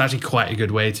 then it's actually quite a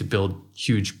good way to build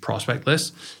huge prospect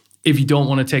lists. If you don't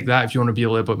want to take that, if you want to be a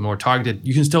little bit more targeted,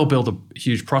 you can still build a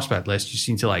huge prospect list. You just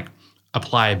need to like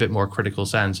apply a bit more critical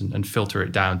sense and filter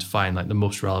it down to find like the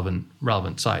most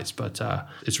relevant sites. But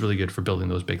it's really good for building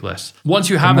those big lists. Once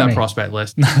you have that prospect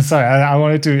list. Sorry, I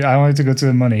wanted to go to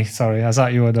the money. Sorry, I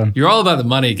thought you were done. You're all about the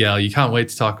money, Gael. You can't wait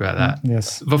to talk about that.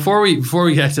 Yes. Before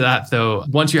we get to that though,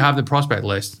 once you have the prospect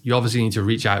list, you obviously need to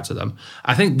reach out to them.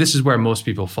 I think this is where most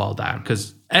people fall down,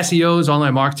 because SEOs,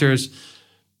 online marketers,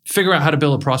 figure out how to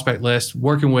build a prospect list,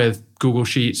 working with Google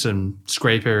Sheets and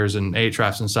scrapers and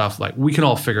Ahrefs and stuff, like we can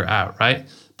all figure it out, right?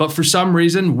 But for some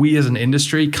reason, we as an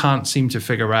industry can't seem to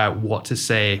figure out what to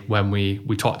say when we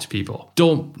talk to people.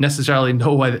 Don't necessarily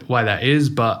know why that is,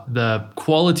 but the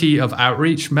quality of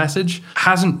outreach message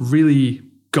hasn't really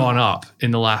gone up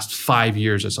in the last 5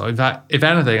 years or so. In fact, if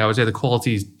anything, I would say the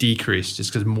quality's decreased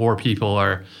just because more people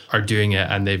are doing it,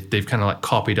 and they've kind of like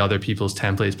copied other people's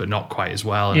templates, but not quite as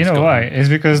well. You know why? It's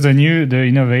because the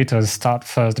innovators start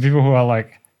first. The people who are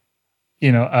like,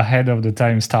 ahead of the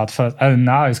time start first. And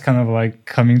now it's kind of like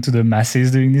coming to the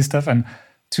masses doing this stuff. And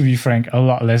to be frank, a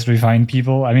lot less refined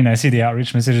people. I mean, I see the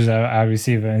outreach messages I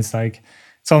receive, and it's like,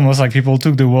 it's almost like people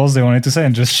took the words they wanted to say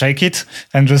and just shake it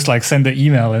and just like send the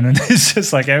email, and then it's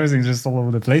just like everything's just all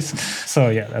over the place. So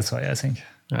yeah, that's why I think.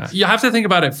 You have to think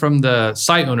about it from the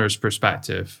site owner's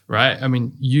perspective, right? I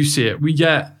mean, you see it. We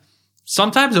get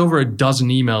sometimes over a dozen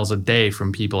emails a day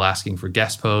from people asking for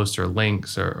guest posts or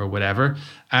links or whatever.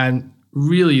 And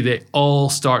really they all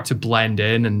start to blend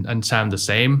in and sound the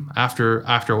same after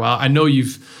a while. I know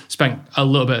you've spent a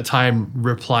little bit of time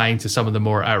replying to some of the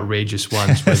more outrageous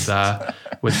ones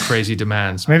with crazy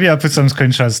demands. Maybe I'll put some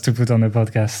screenshots to put on the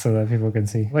podcast so that people can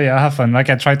see. Well, yeah, I have fun. Like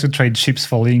I try to trade chips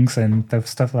for links and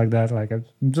stuff like that. Like I'm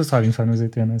just having fun with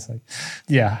it, and it's like,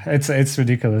 yeah, it's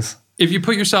ridiculous. If you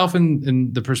put yourself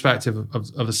in the perspective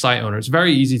of a site owner, it's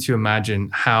very easy to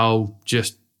imagine how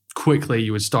just quickly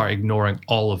you would start ignoring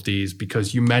all of these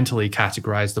because you mentally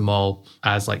categorize them all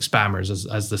as like spammers,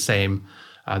 as the same.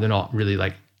 They're not really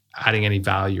like adding any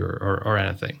value or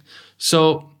anything.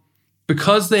 So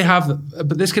because they have,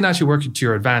 but this can actually work to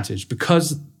your advantage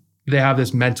because they have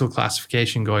this mental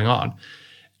classification going on.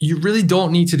 You really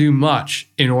don't need to do much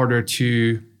in order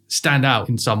to stand out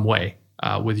in some way.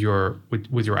 with your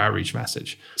outreach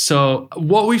message. So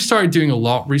what we've started doing a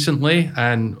lot recently,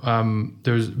 and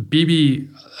there's BB,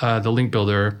 the link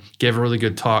builder, gave a really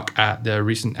good talk at the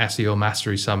recent SEO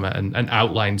Mastery Summit and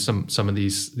outlined some of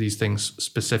these things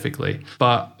specifically.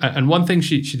 And one thing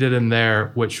she did in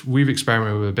there, which we've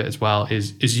experimented with a bit as well,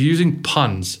 is using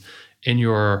puns in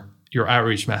your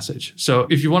outreach message. So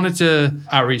if you wanted to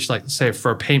outreach, like say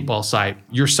for a paintball site,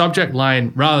 your subject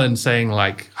line, rather than saying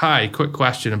like, hi, quick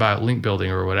question about link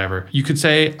building or whatever, you could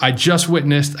say, I just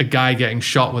witnessed a guy getting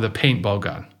shot with a paintball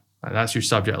gun. Right, that's your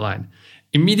subject line.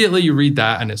 Immediately you read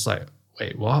that and it's like,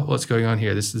 wait, what? What's going on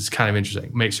here? This is kind of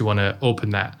interesting. Makes you want to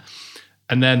open that.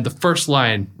 And then the first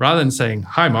line, rather than saying,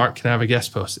 hi, Mark, can I have a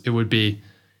guest post? It would be,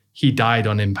 he died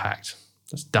on impact.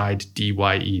 That's died,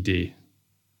 D-Y-E-D.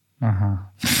 Uh-huh.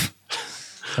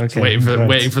 Okay,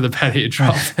 waiting for the penny to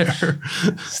drop there.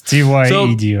 It's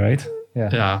D-Y-E-D, right?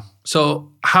 Yeah. So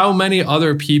how many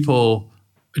other people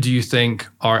do you think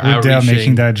are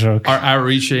making that joke? Are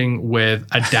outreaching with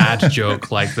a dad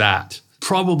joke like that?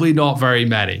 Probably not very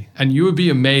many. And you would be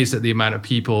amazed at the amount of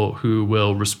people who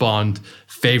will respond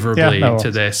favorably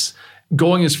to this,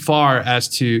 going as far as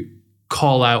to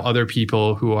call out other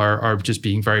people who are just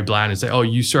being very bland and say, oh,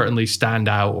 you certainly stand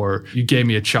out, or you gave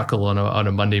me a chuckle on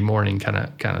a Monday morning kind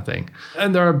of thing.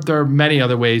 And there are many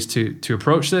other ways to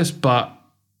approach this, but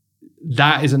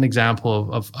that is an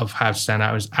example of how to stand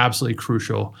out. Is absolutely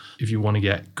crucial if you want to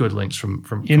get good links from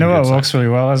you know what works really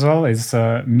well as well is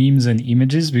memes and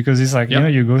images, because it's like, you know,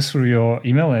 you go through your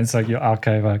email and it's like your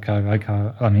archive,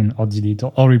 or delete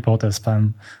or report as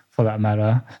spam, for that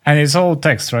matter. And it's all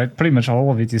text, right? Pretty much all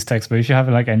of it is text. But if you have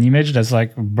like an image that's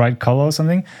like bright color or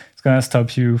something, it's going to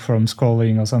stop you from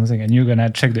scrolling or something. And you're going to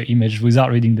check the image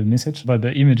without reading the message. But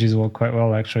the images work quite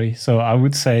well, actually. So I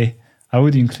would say I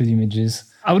would include images.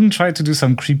 I wouldn't try to do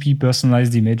some creepy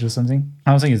personalized image or something.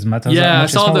 I don't think it matters that much.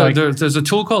 I saw there's a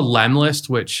tool called Lemlist,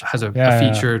 which has a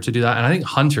feature to do that. And I think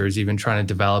Hunter is even trying to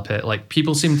develop it. Like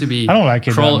people seem to be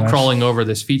crawling over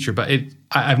this feature, but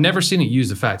I've never seen it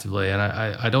used effectively. And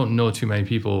I don't know too many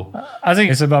people. I think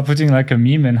it's about putting like a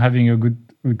meme and having a good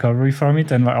recovery from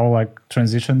it and like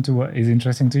transition to what is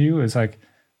interesting to you. It's like,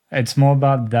 it's more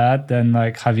about that than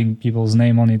like having people's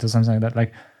name on it or something like that.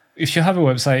 Like, if you have a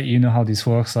website, you know how this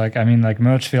works. Like, I mean, like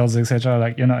merge fields, etc.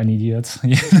 Like, you're not an idiot.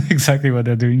 You know exactly what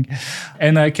they're doing.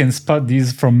 And I can spot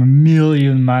these from a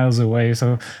million miles away.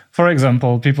 So, for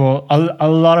example, people, a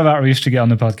lot of outreach to get on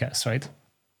the podcast, right?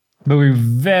 But we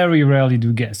very rarely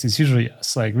do guests. It's usually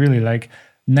us. Like, really, like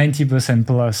 90%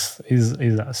 plus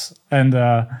is us. And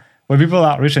when people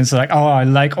outreach and say like, oh, I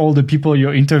like all the people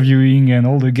you're interviewing and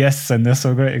all the guests and they're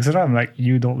so great, etc. I'm like,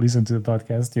 you don't listen to the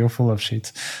podcast. You're full of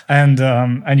shit. And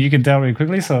you can tell really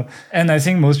quickly. So, and I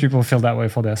think most people feel that way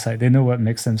for their site. They know what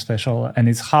makes them special, and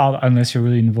it's hard unless you're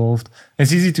really involved.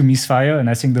 It's easy to misfire, and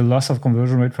I think the loss of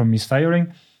conversion rate from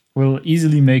misfiring will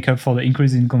easily make up for the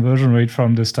increase in conversion rate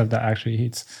from the stuff that actually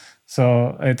hits.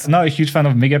 So it's not a huge fan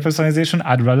of mega personalization.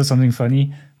 I'd rather something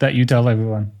funny that you tell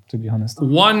everyone, to be honest.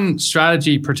 One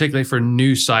strategy, particularly for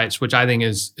new sites, which I think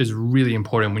is really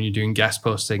important when you're doing guest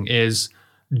posting, is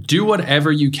do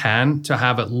whatever you can to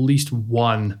have at least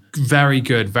one very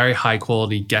good, very high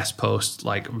quality guest post,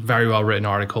 like very well written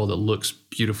article that looks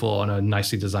beautiful on a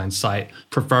nicely designed site,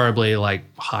 preferably like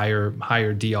higher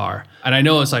DR. And I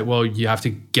know it's like, well, you have to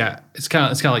get, it's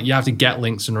kind of like you have to get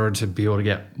links in order to be able to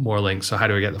get more links. So how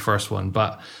do I get the first one?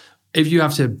 But if you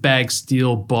have to beg,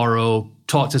 steal, borrow,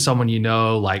 talk to someone you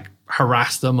know, like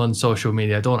harass them on social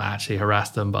media, don't actually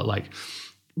harass them, but like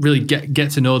really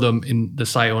get to know them, in the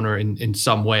site owner in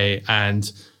some way. And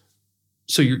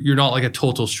so you're not like a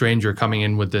total stranger coming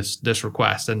in with this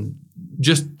request, and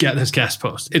just get this guest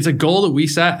post. It's a goal that we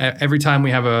set every time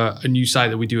we have a new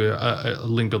site that we do a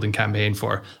link building campaign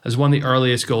for. As one of the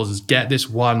earliest goals is get this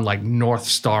one like North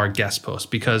Star guest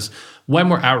post, because when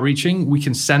we're outreaching, we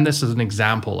can send this as an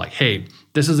example, like, hey,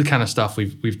 this is the kind of stuff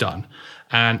we've done.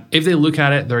 And if they look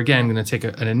at it, they're again going to take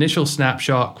an initial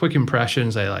snapshot, quick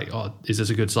impressions. They like, oh, is this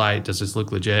a good site? Does this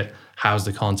look legit? How's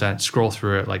the content? Scroll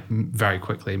through it like very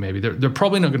quickly. Maybe they're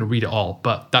probably not going to read it all,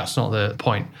 but that's not the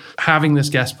point. Having this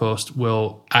guest post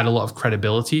will add a lot of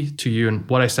credibility to you. And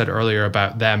what I said earlier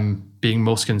about them being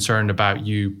most concerned about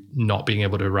you not being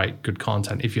able to write good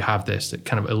content, if you have this, it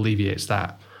kind of alleviates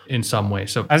that in some way.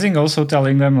 So I think also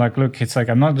telling them like, look, it's like,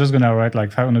 I'm not just going to write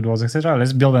like 500 words, etc.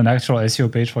 Let's build an actual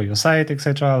SEO page for your site,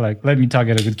 etc. Like, let me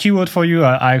target a good keyword for you.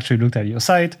 I actually looked at your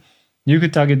site. You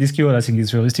could target this keyword. I think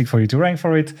it's realistic for you to rank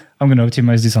for it. I'm going to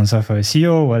optimize this answer for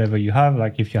SEO, whatever you have.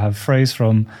 Like if you have phrase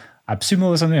from AppSumo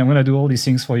or something, I'm going to do all these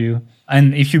things for you.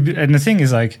 And the thing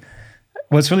is like,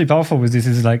 what's really powerful with this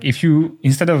is like if you,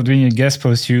 instead of doing a guest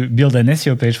post, you build an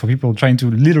SEO page for people trying to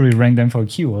literally rank them for a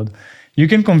keyword, you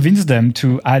can convince them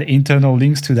to add internal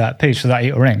links to that page so that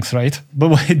it ranks, right?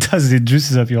 But what it does is it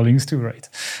juices up your links too, right?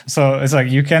 So it's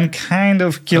like you can kind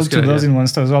of kill two birds in one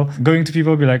stone as well. Going to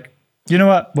people, be like, you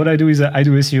know what I do is I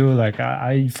do SEO, like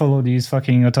I follow these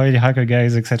fucking authority hacker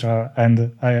guys, etc.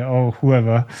 And or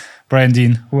whoever,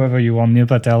 Brandon, whoever you want, Neil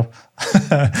Patel,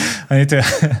 I need to,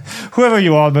 whoever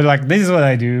you want, but like this is what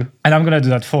I do. And I'm going to do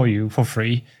that for you for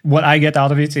free. What I get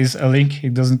out of it is a link.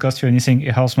 It doesn't cost you anything.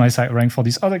 It helps my site rank for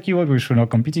this other keyword, which we're not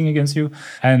competing against you.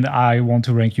 And I want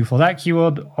to rank you for that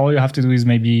keyword. All you have to do is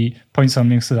maybe point some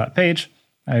links to that page.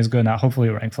 And it's going to hopefully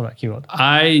rank for that keyword.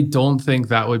 I don't think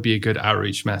that would be a good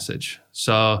outreach message.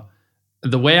 So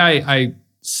the way I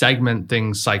segment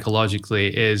things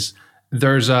psychologically is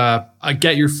there's a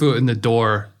get your foot in the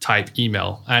door type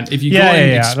email. And if you go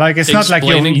in like it's not like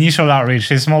your initial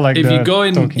outreach. It's more like if you go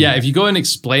in if you go in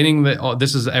explaining that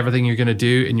this is everything you're going to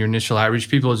do in your initial outreach,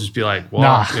 people will just be like,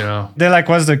 well, you know, they're like,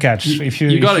 what's the catch?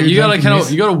 You got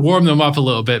to warm them up a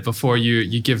little bit before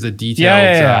you give the detailed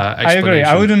explanation. I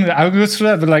agree. I would go through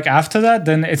that, but like after that,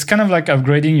 then it's kind of like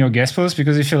upgrading your guest post,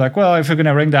 because if you're like, well, if you're going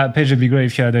to rank that page, it'd be great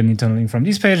if you had an internal link from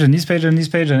this page and this page and this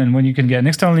page, and then when you can get an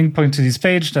external link point to this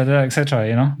page, etc.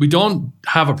 You know, we don't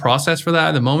have a process for that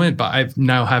at the moment, but I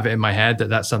now have it in my head that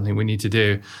that's something we need to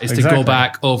do, is to go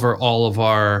back over all of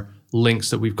our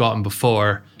links that we've gotten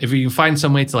before. If we can find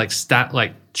some way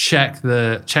to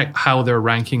check how they're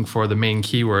ranking for the main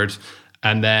keyword,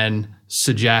 and then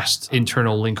suggest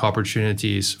internal link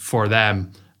opportunities for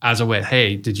them as a way,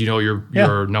 hey, did you know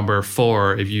you're number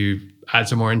 4? If you add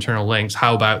some more internal links,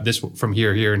 how about this from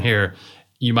here, here, and here?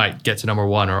 You might get to number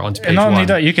 1 or onto page 1. Not only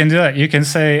that, you can do that. You can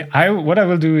say, what I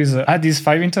will do is add these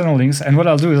 5 internal links. And what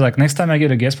I'll do is like next time I get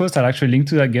a guest post, I'll actually link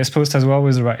to that guest post as well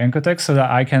with the right anchor text, so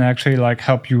that I can actually like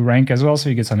help you rank as well. So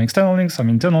you get some external links, some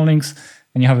internal links,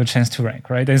 and you have a chance to rank,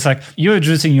 right? And it's like you're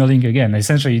adjusting your link again.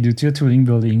 Essentially, you do tier 2 link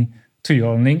building to your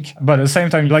own link, but at the same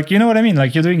time, like, you know what I mean?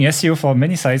 Like you're doing SEO for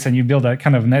many sites and you build that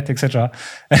kind of net, etc.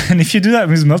 And if you do that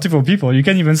with multiple people, you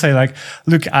can even say like,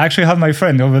 look, I actually have my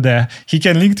friend over there. He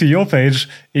can link to your page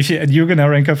if you're going to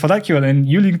rank up for that keyword, and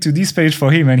you link to this page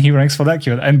for him and he ranks for that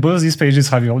keyword. And both these pages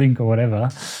have your link or whatever.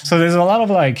 So there's a lot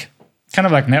of like, kind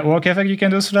of like network effect you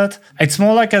can do through that. It's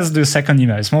more like as the second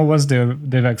email. It's more once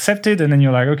they've accepted, and then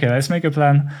you're like, okay, let's make a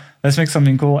plan. Let's make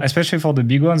something cool. Especially for the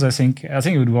big ones, I think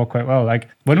it would work quite well. Like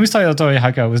when we started Authority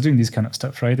Hacker, I was doing this kind of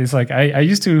stuff, right? It's like I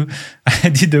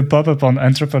did the pop-up on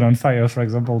Entrepreneur on Fire, for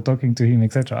example, talking to him,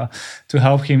 etc., to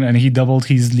help him, and he doubled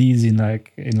his leads in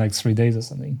like 3 days or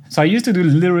something. So I used to do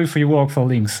literally free work for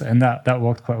links, and that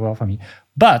worked quite well for me.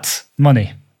 But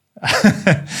money.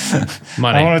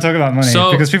 Money. I want to talk about money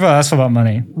because people ask about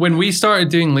money. When we started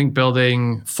doing link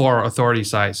building for authority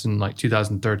sites in like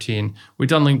 2013, we'd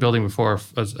done link building before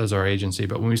as our agency,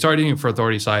 but when we started doing it for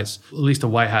authority sites, at least the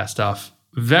white hat stuff,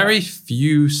 very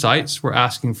few sites were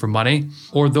asking for money,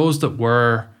 or those that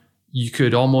were, you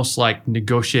could almost like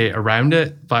negotiate around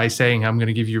it by saying, I'm going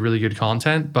to give you really good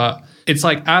content. But it's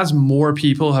like, as more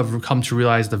people have come to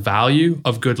realize the value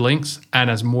of good links,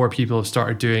 and as more people have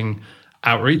started doing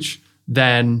outreach,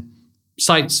 then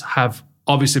sites have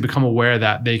obviously become aware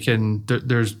that they can,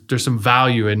 there's some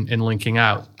value in linking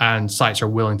out, and sites are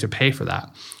willing to pay for that.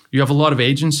 You have a lot of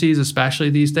agencies,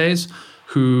 especially these days,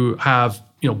 who have,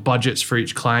 budgets for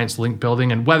each client's link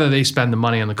building, and whether they spend the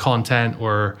money on the content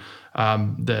or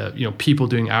the people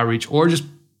doing outreach, or just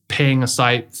paying a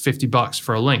site $50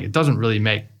 for a link, it doesn't really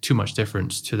make too much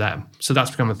difference to them. So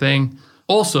that's become a thing.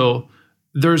 Also,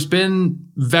 there's been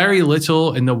very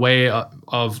little in the way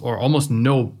of, or almost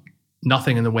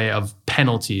nothing in the way of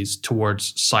penalties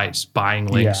towards sites buying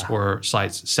links or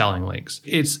sites selling links.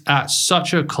 It's at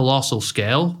such a colossal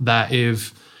scale that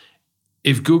if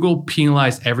Google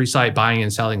penalized every site buying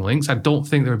and selling links, I don't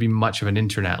think there would be much of an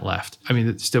internet left. I mean,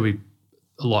 there'd still be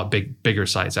a lot of bigger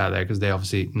sites out there because they're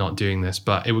obviously not doing this,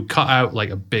 but it would cut out like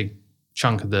a big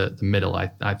chunk of the middle,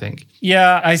 I think.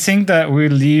 Yeah, I think that we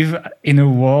live in a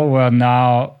world where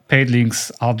now paid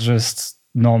links are just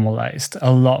normalized a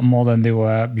lot more than they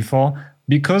were before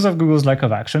because of Google's lack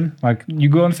of action. Like you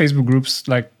go on Facebook groups,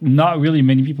 like not really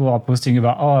many people are posting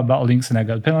about links and I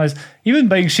got penalized. Even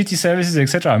buying shitty services,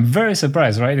 etc. I'm very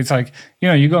surprised, right? It's like,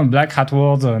 you go on Black Hat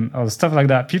World or stuff like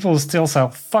that. People still sell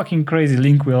fucking crazy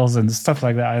link wheels and stuff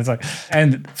like that. It's like,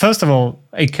 and first of all,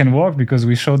 it can work because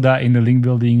we showed that in the link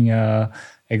building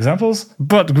examples,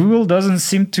 but Google doesn't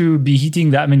seem to be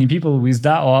hitting that many people with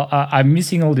that, or I'm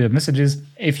missing all the messages.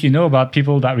 If you know about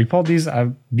people that report these,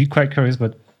 I'd be quite curious,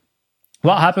 but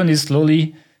what happened is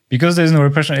slowly, because there's no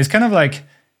repression, it's kind of like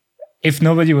if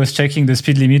nobody was checking the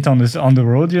speed limit on the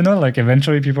road, like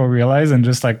eventually people realize and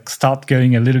just like start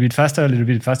going a little bit faster, a little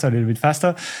bit faster, a little bit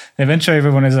faster. Eventually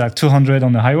everyone is like 200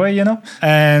 on the highway,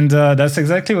 and that's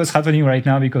exactly what's happening right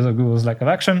now because of Google's lack of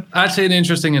action. Actually, an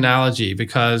interesting analogy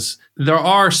because there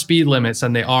are speed limits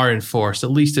and they are enforced,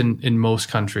 at least in most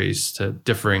countries, to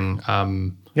differing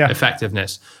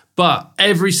effectiveness. But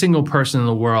every single person in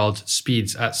the world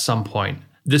speeds at some point.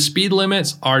 The speed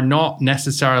limits are not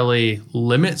necessarily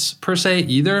limits per se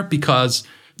either, because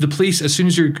the police, as soon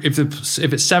as if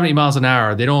it's 70 miles an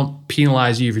hour, they don't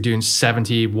penalize you if you're doing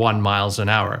 71 miles an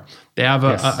hour. They have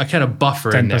a kind of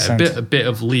buffer 10%. In there, a bit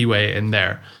of leeway in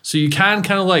there. So you can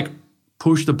kind of like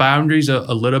push the boundaries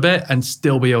a little bit and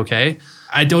still be okay.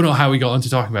 I don't know how we got onto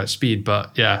talking about speed,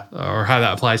 but yeah, or how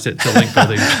that applies to link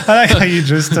building. I like how you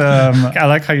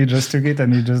just took it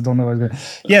and you just don't know what's going.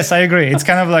 Yes, I agree. It's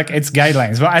kind of like it's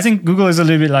guidelines, but I think Google is a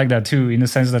little bit like that too, in the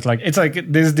sense that like it's like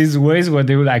there's these ways where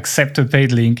they will accept a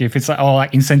paid link if it's or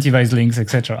like incentivized links,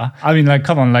 etc. I mean, like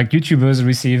come on, like YouTubers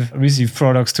receive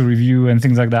products to review and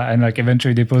things like that, and like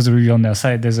eventually they post a review on their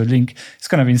site. There's a link. It's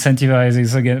kind of incentivized.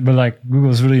 It's again, but like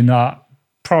Google's really not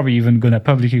probably even gonna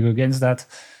publicly go against that.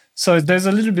 So there's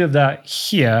a little bit of that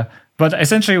here, but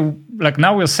essentially, like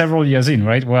now we're several years in,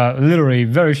 right? Where literally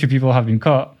very few people have been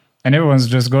caught, and everyone's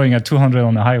just going at 200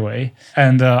 on the highway.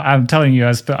 And I'm telling you,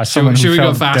 as someone should who we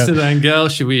go faster then, Gail?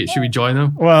 Should we join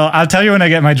them? Well, I'll tell you when I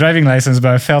get my driving license,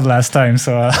 but I failed last time,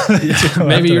 so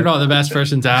maybe you're not the best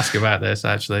person to ask about this,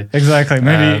 actually. Exactly,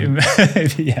 maybe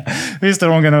it's the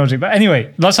wrong analogy. But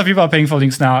anyway, lots of people are paying for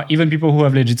links now, even people who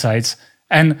have legit sites.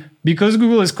 And because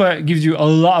Google gives you a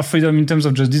lot of freedom in terms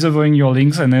of just disavowing your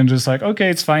links and then just like, okay,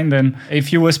 it's fine. Then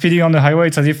if you were speeding on the highway,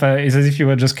 it's as if you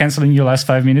were just canceling your last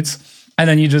 5 minutes, and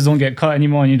then you just don't get caught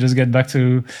anymore and you just get back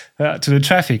to the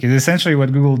traffic. It's essentially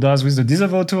what Google does with the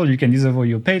disavow tool. You can disavow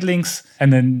your paid links,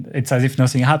 and then it's as if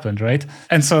nothing happened, right?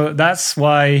 And so that's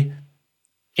why,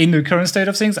 in the current state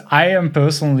of things, I am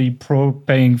personally pro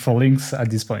paying for links at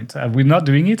this point. We're not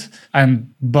doing it,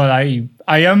 but I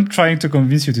am trying to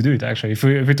convince you to do it, actually. If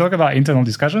we talk about internal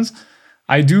discussions,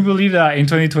 I do believe that in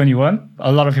 2021,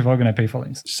 a lot of people are going to pay for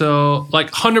links. So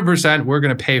like 100%, we're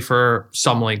going to pay for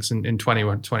some links in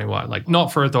 2021. Like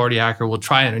not for Authority Hacker. We'll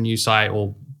try it on a new site.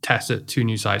 We'll test it 2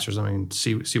 new sites or something and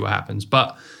see what happens.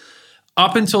 But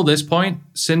up until this point,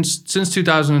 since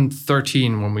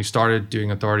 2013, when we started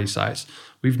doing Authority sites,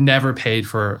 we've never paid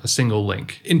for a single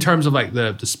link. In terms of like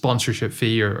the sponsorship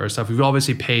fee or stuff, we've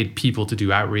obviously paid people to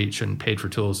do outreach and paid for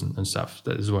tools and stuff.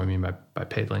 That is what I mean by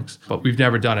paid links. But we've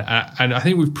never done it. And I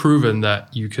think we've proven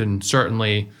that you can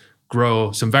certainly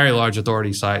grow some very large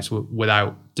authority sites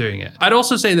without doing it. I'd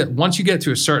also say that once you get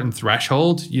to a certain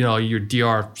threshold, your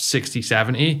DR 60,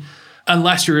 70,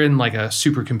 unless you're in like a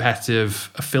super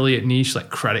competitive affiliate niche like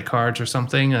credit cards or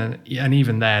something, and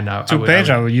even then,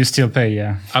 you still pay,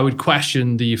 yeah. I would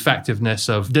question the effectiveness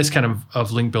of this kind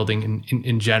of link building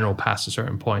in general past a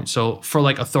certain point. So for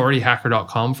like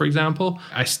authorityhacker.com, for example,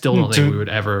 I still don't think we would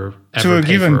ever to a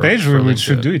given page we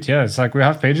should do it. Yeah, it's like we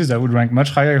have pages that would rank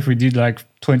much higher if we did like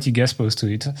 20 guest posts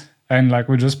to it, and like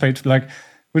we just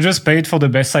paid for the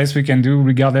best sites we can do,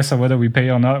 regardless of whether we pay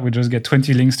or not. We just get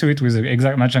 20 links to it with the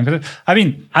exact match and content. I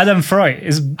mean, Adam Froy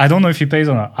I don't know if he pays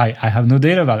or not. I have no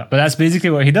data about it, but that's basically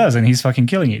what he does, and he's fucking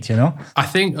killing it, I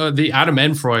think the Adam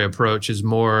Enfroy approach is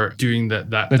more doing that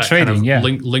trading, kind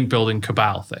of link building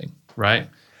cabal thing, right?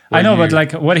 I know, but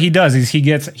like what he does is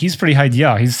he's pretty high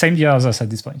DR. He's the same DR as us at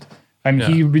this point. And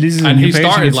he releases a new page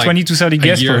and it's 20 to 30 guest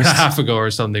posts. A year and a half ago or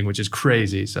something, which is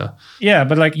crazy. So yeah,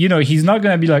 but like, he's not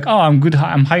going to be like, oh, I'm good.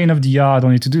 I'm high enough DR. I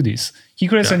don't need to do this. He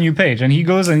creates a new page and he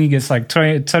goes and he gets like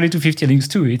 30 to 50 links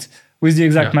to it with the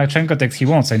exact match and context he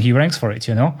wants, and he ranks for it,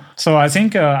 So I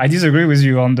think I disagree with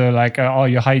you on the like,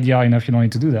 you're high DR enough. You don't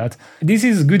need to do that. This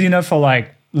is good enough for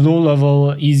like low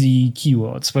level, easy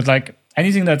keywords, but like,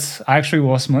 anything that's actually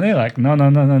worth money, like no,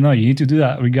 you need to do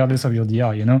that regardless of your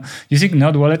DR. You think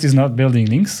NerdWallet is not building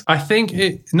links? I think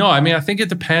it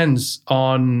depends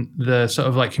on the sort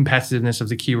of like competitiveness of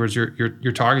the keywords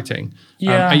you're targeting.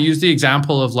 Yeah. I use the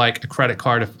example of like a credit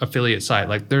card affiliate site.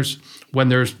 Like there's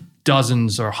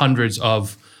dozens or hundreds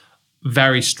of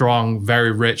very strong,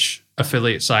 very rich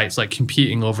affiliate sites like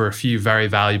competing over a few very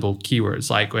valuable keywords,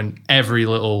 like when every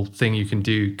little thing you can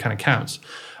do kind of counts.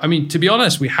 I mean, to be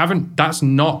honest, that's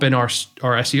not been our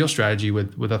SEO strategy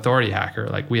with Authority Hacker.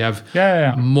 Like we have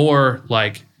more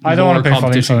like I don't want to pay for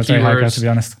links on Authority Hacker, to be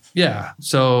honest. Yeah.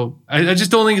 So I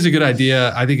just don't think it's a good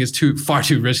idea. I think it's far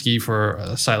too risky for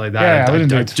a site like that. Yeah, I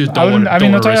wouldn't do it.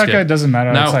 Authority Hacker, it doesn't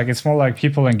matter. Now, it's more like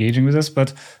people engaging with us,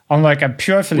 but on like a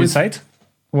pure affiliate site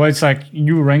where it's like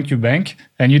you rank, you bank,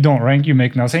 and you don't rank, you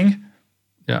make nothing.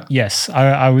 Yes,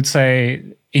 I would say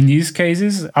in these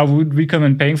cases, I would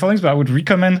recommend paying for links, but I would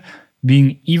recommend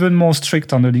being even more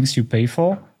strict on the links you pay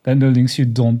for than the links you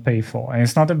don't pay for. And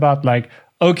it's not about like,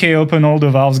 okay, open all the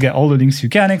valves, get all the links you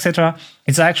can, etc.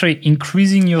 It's actually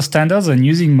increasing your standards and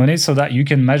using money so that you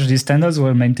can match these standards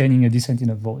while maintaining a decent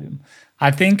enough volume.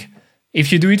 I think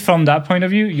if you do it from that point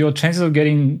of view, your chances of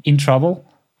getting in trouble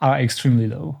are extremely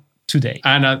low today.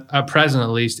 And at present, at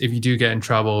least, if you do get in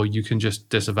trouble, you can just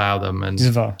disavow them and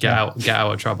get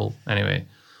out of trouble anyway.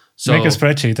 So make a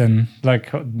spreadsheet and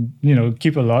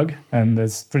keep a log, and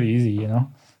it's pretty easy,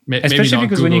 Especially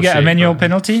because when you get a manual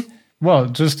penalty, well,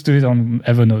 just do it on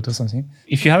Evernote or something.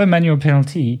 If you have a manual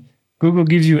penalty, Google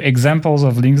gives you examples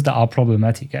of links that are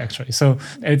problematic, actually. So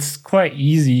it's quite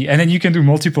easy. And then you can do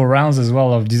multiple rounds as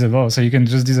well of disavow. So you can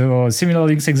just disavow similar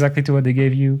links exactly to what they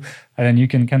gave you. And then you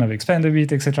can kind of expand a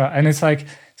bit, etc. And it's kind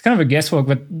of a guesswork.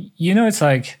 But, it's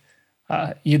like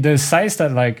the sites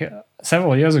that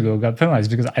several years ago got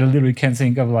penalized, because I literally can't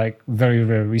think of very,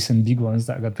 very recent big ones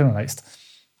that got penalized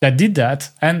that did that.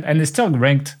 And they still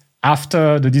ranked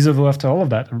after the disavow, after all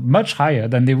of that, much higher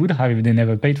than they would have if they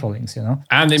never paid for links,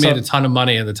 And they made a ton of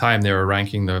money at the time they were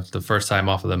ranking the first time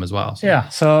off of them as well. So. Yeah,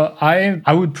 so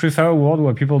I would prefer a world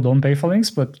where people don't pay for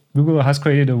links, but Google has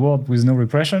created a world with no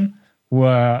repression,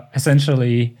 where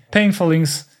essentially paying for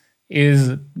links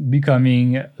is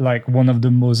becoming one of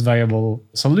the most viable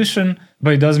solution,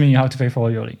 but it does mean you have to pay for all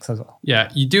your links as well.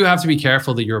 Yeah, you do have to be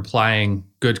careful that you're applying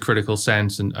good critical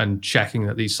sense and checking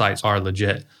that these sites are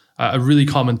legit. A really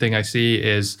common thing I see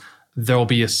is there'll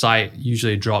be a site,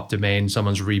 usually a drop domain,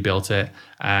 someone's rebuilt it,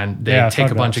 and they take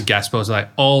a bunch of guest posts.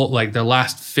 Their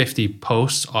last 50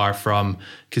 posts are from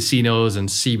casinos and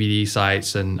CBD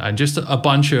sites and just a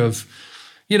bunch of,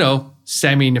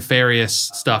 semi-nefarious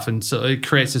stuff. And so it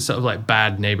creates this sort of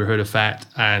bad neighborhood effect.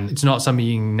 And it's not something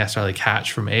you can necessarily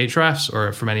catch from Ahrefs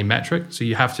or from any metric. So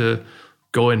you have to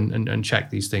go in and check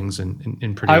these things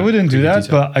in pretty. I wouldn't do that,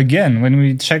 detail. But again, when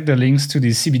we check the links to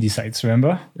these CBD sites,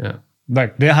 remember? Yeah.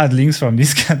 They had links from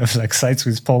these kind of sites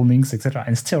with poll links, etc.,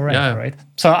 and still rank, right?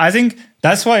 So I think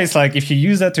that's why it's if you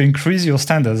use that to increase your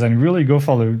standards and really go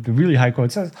for the really high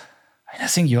quality, I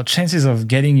think your chances of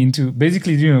getting into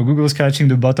basically, Google scratching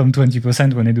the bottom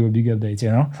 20% when they do a big update,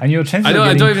 and your chances. I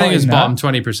don't even think it's bottom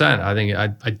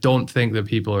 20%. I don't think that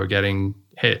people are getting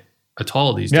hit at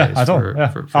all these days. At all.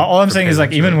 All I'm saying is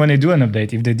even when they do an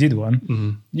update, if they did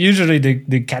one, usually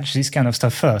they catch this kind of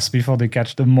stuff first before they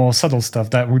catch the more subtle stuff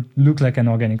that would look like an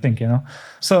organic link,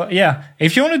 So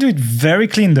if you want to do it very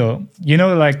clean though,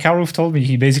 Karuf told me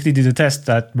he basically did a test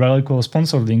that Reliqual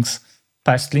sponsored links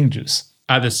passed link juice.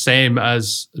 Are the same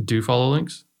as do follow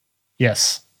links?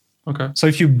 Yes. Okay. So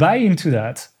if you buy into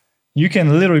that, you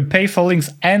can literally pay for links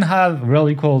and have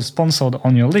Reliqual sponsored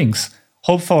on your links.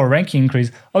 Hope for a ranking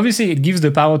increase. Obviously, it gives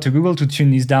the power to Google to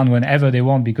tune this down whenever they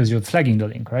want because you're flagging the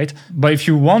link, right? But if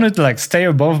you want to stay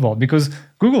above board, because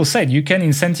Google said you can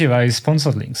incentivize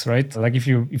sponsored links, right? If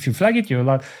you flag it, you're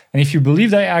allowed. And if you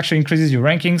believe that it actually increases your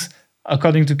rankings,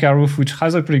 according to Karuf, which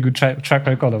has a pretty good track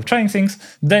record of trying things,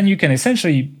 then you can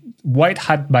essentially white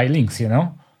hat buy links,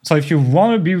 So if you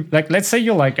want to be let's say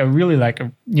you're a really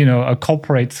a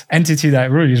corporate entity that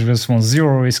really just wants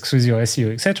zero risks with your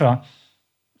SEO, etc.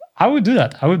 I would do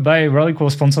that. I would buy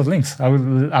Reliqual sponsored links. I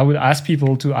would ask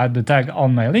people to add the tag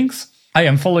on my links. I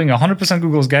am following 100%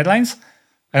 Google's guidelines,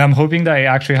 and I'm hoping that it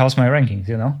actually helps my rankings,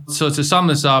 So to sum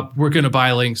this up, we're going to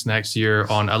buy links next year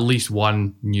on at least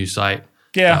one new site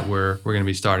that we're going to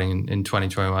be starting in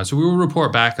 2021. So we will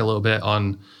report back a little bit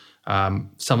on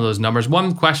some of those numbers.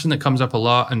 One question that comes up a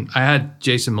lot, and I had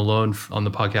Jason Malone on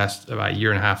the podcast about a year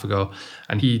and a half ago,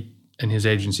 and he and his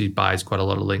agency buys quite a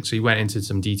lot of links. So he went into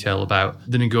some detail about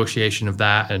the negotiation of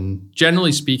that. And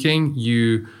generally speaking,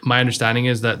 my understanding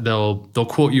is that they'll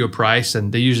quote you a price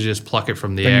and they usually just pluck it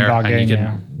from the air and you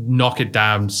can knock it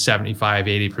down 75,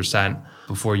 80%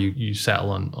 before you settle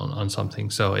on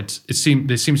something. So it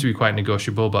seems to be quite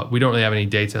negotiable, but we don't really have any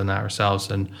data on that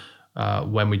ourselves. And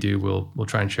when we do, we'll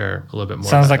try and share a little bit more.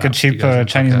 Sounds like a cheap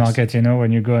Chinese market,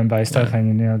 when you go and buy stuff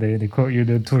and they quote you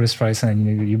the tourist price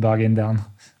and you bargain down.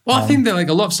 Well, I think that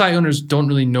a lot of site owners don't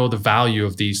really know the value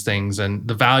of these things, and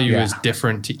the value is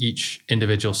different to each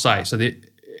individual site. So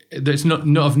there's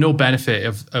no benefit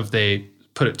if they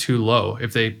put it too low.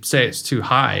 If they say it's too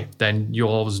high, then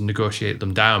you'll always negotiate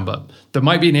them down. But there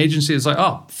might be an agency that's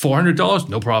 $400,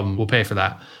 no problem, we'll pay for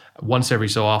that once every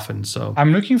so often. So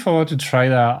I'm looking forward to try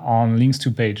that on links to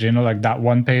page, that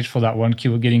one page for that one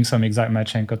keyword, getting some exact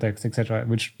match and context, etc.,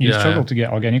 which you struggle to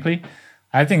get organically.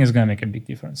 I think it's going to make a big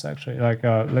difference, actually.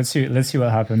 Let's see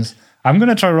what happens. I'm going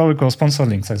to try Rollicall sponsor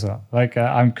links as well. Like,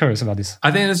 I'm curious about this.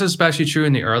 I think this is especially true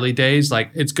in the early days. Like,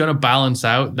 it's going to balance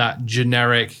out that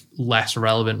generic, less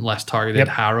relevant, less targeted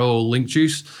Haro link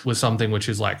juice with something which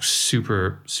is like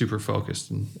super, super focused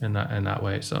in that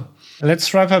way. So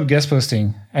let's wrap up guest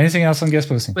posting. Anything else on guest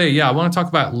posting? Yeah, I want to talk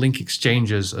about link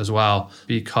exchanges as well,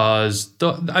 because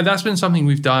that's been something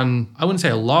we've done, I wouldn't say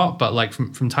a lot, but like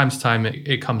from time to time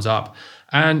it comes up.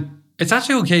 And it's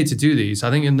actually okay to do these. I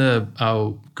think in the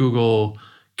Google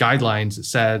guidelines, it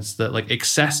says that like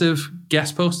excessive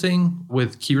guest posting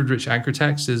with keyword-rich anchor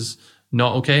text is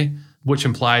not okay, which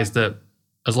implies that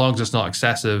as long as it's not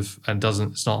excessive and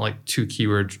it's not like too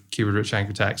keyword-rich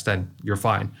anchor text, then you're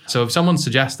fine. So if someone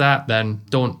suggests that, then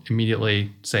don't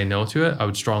immediately say no to it. I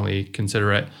would strongly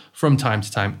consider it from time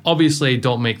to time. Obviously,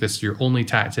 don't make this your only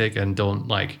tactic and don't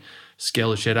like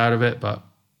scale the shit out of it, but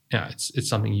yeah, it's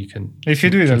something you can. If you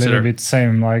do it consider. A little bit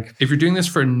same, like if you're doing this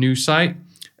for a new site,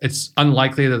 it's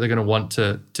unlikely that they're going to want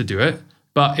to do it.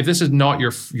 But if this is not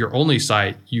your only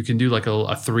site, you can do like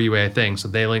a three-way thing. So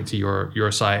they link to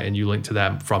your site and you link to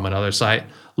them from another site. A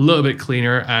little bit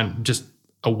cleaner and just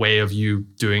a way of you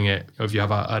doing it if you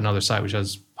have another site which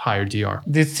has higher DR.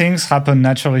 These things happen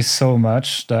naturally so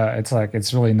much that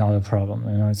it's really not a problem.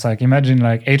 You know, it's like imagine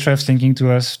like Ahrefs linking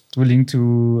to us, to link to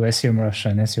SEMrush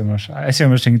and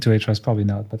SEMrush linking to Ahrefs, probably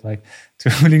not, but like to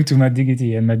link to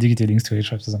MadDiggity and MadDiggity links to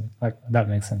Ahrefs or something. Like that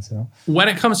makes sense, you know. When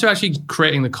it comes to actually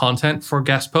creating the content for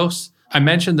guest posts, I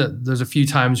mentioned that there's a few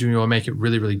times when you want to make it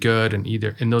really, really good, and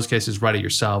either in those cases write it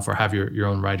yourself or have your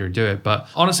own writer do it. But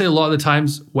honestly, a lot of the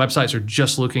times websites are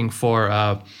just looking for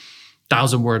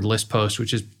 1,000-word list post,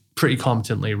 which is pretty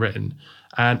competently written.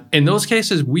 And in those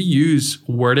cases, we use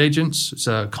Word Agents. It's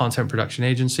a content production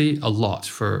agency a lot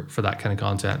for that kind of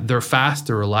content. They're fast,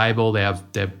 they're reliable, they have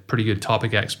pretty good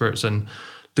topic experts, and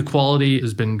the quality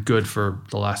has been good for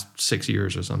the last 6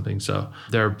 years or something. So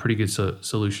they're a pretty good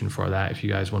solution for that if you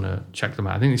guys want to check them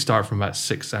out. I think they start from about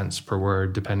 6 cents per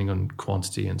word, depending on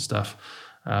quantity and stuff.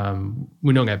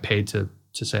 We don't get paid to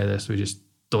say this. We just,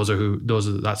 that's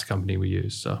the company we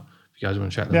use. So if you guys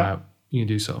want to check them out, you can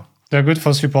do so. They're good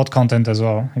for support content as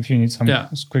well. If you need some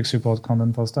quick support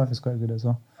content for stuff, it's quite good as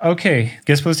well. Okay,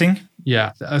 guest posting?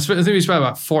 Yeah, I think we spent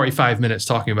about 45 minutes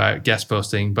talking about guest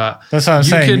posting, but that's what I'm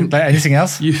saying. Anything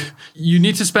else? You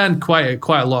need to spend quite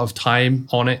a lot of time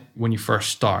on it when you first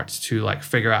start to like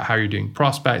figure out how you're doing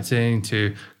prospecting,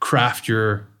 to craft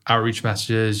your outreach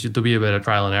messages. There'll be a bit of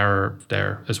trial and error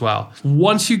there as well.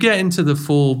 Once you get into the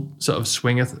full sort of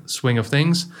swing of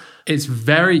things, it's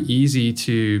very easy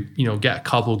to, get a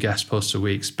couple guest posts a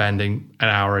week, spending an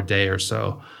hour a day or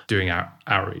so doing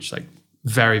outreach. Like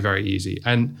very, very easy.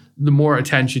 And the more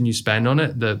attention you spend on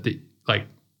it, the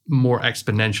more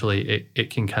exponentially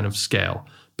it can kind of scale,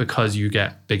 because you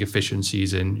get big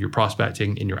efficiencies in your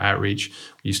prospecting, in your outreach.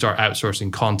 You start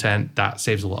outsourcing content, that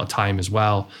saves a lot of time as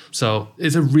well. So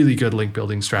it's a really good link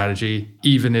building strategy.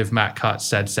 Even if Matt Cutts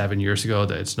said 7 years ago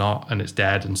that it's not and it's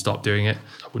dead and stop doing it,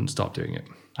 I wouldn't stop doing it.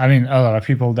 I mean, a lot of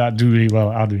people that do really well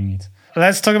are doing it.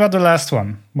 Let's talk about the last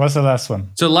one. What's the last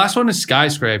one? So the last one is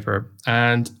Skyscraper.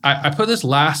 And I put this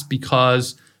last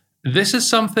because this is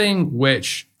something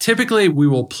which typically we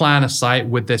will plan a site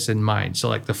with this in mind. So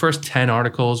like the first 10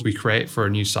 articles we create for a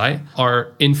new site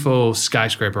are info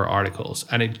Skyscraper articles.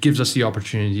 And it gives us the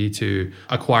opportunity to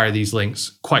acquire these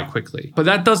links quite quickly. But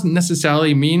that doesn't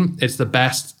necessarily mean it's the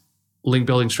best link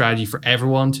building strategy for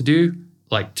everyone to do,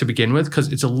 like to begin with,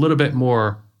 because it's a little bit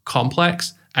more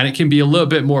complex and it can be a little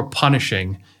bit more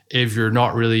punishing if you're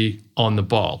not really on the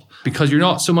ball, because you're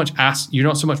not so much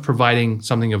providing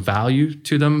something of value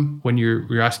to them when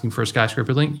you're asking for a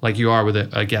Skyscraper link like you are with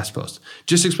a guest post.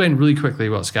 Just explain really quickly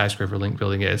what Skyscraper link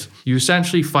building is. You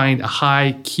essentially find a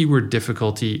high keyword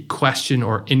difficulty question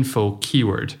or info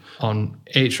keyword. On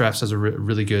Ahrefs has a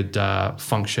really good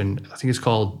function. I think it's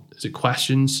called, is it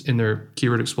questions in their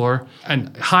keyword explorer?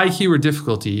 And high keyword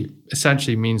difficulty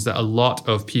essentially means that a lot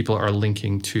of people are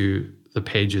linking to the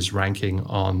page's ranking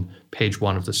on page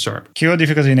 1 of the SERP. Keyword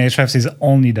difficulty in Ahrefs is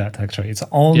only that, actually. It's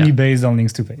only based on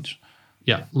links to page.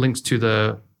 Yeah, links to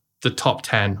the top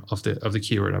 10 of the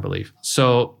keyword, I believe.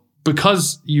 So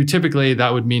because you typically,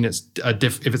 that would mean if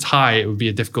it's high, it would be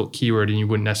a difficult keyword and you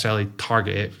wouldn't necessarily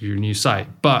target it for your new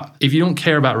site. But if you don't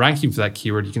care about ranking for that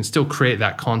keyword, you can still create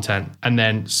that content. And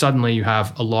then suddenly you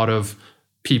have a lot of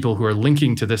people who are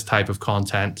linking to this type of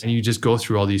content, and you just go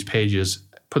through all these pages,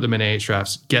 put them in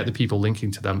Ahrefs, get the people linking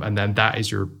to them, and then that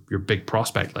is your big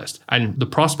prospect list. And the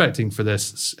prospecting for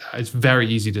this is very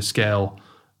easy to scale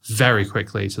very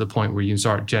quickly to the point where you can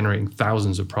start generating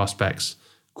thousands of prospects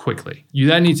quickly. You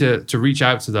then need to reach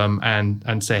out to them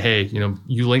and say, hey,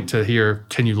 you link to here,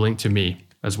 can you link to me?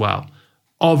 as well.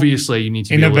 Obviously, you need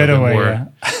to in be a better little way.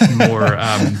 bit more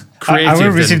creative. I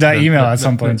will receive that email at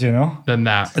some point, Than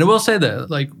that. And I will say that,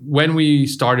 like, when we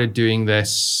started doing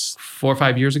this 4 or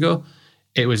 5 years ago,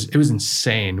 it was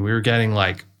insane. We were getting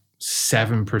like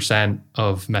 7%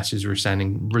 of messages we were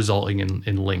sending resulting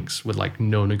in links with like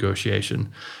no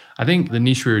negotiation. I think the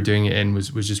niche we were doing it in was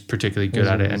just particularly good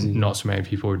at it, and not so many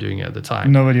people were doing it at the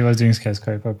time. Nobody was doing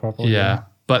skyscraper properly. Yeah.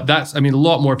 But a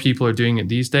lot more people are doing it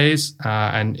these days,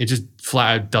 and it just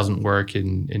flat out doesn't work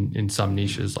in some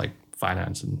niches like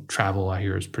finance and travel. I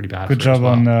hear is pretty bad. Good job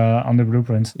on the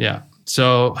blueprints. Yeah.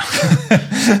 So,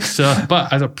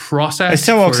 but as a process, it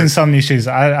still works in some niches.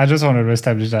 I just wanted to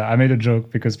establish that. I made a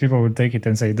joke because people would take it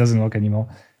and say it doesn't work anymore.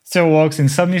 It still works in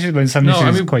some niches, but in some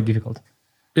niches it's quite difficult.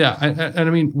 Yeah, and I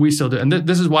mean, we still do. And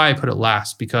this is why I put it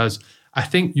last, because I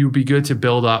think you'd be good to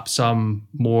build up some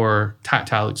more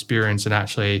tactile experience in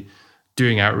actually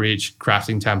doing outreach,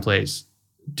 crafting templates,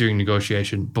 doing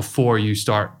negotiation before you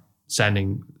start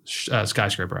sending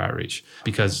skyscraper outreach,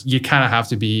 because you kind of have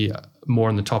to be more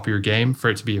on the top of your game for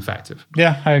it to be effective.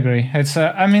 Yeah, I agree. It's,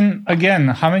 I mean, again,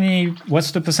 what's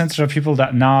the percentage of people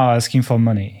that now are asking for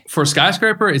money? For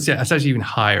skyscraper, it's actually even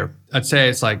higher. I'd say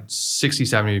it's like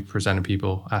 60-70% of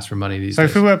people ask for money these days. So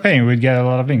if we were paying, we'd get a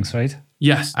lot of links, right?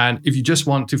 Yes. And if you just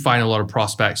want to find a lot of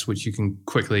prospects, which you can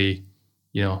quickly,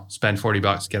 spend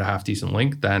 $40, get a half decent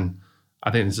link, then I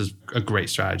think this is a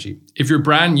great strategy. If you're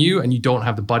brand new and you don't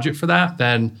have the budget for that,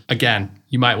 then again,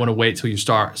 you might want to wait till your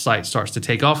site starts to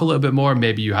take off a little bit more.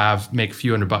 Maybe you make a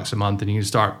few $100 a month and you can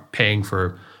start paying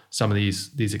for some of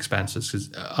these expenses,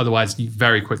 because otherwise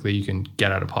very quickly you can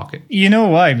get out of pocket. You know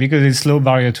why? Because it's low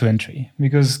barrier to entry.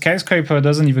 Because Skyscraper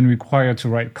doesn't even require to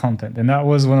write content. And that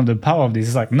was one of the power of this.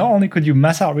 It's like, not only could you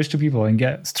mass outreach to people and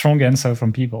get strong answer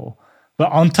from people, but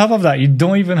on top of that, you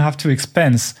don't even have to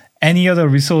expense any other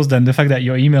resource than the fact that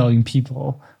you're emailing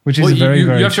people, which is very you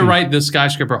have cheap. to write the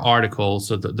skyscraper article,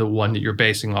 so the one that you're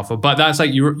basing off of. But that's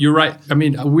like, you're right. I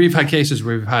mean, we've had cases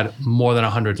where we've had more than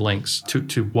 100 links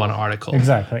to one article.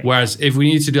 Exactly. Whereas if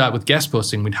we need to do that with guest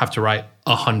posting, we'd have to write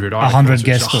 100 articles. 100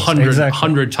 guest posts.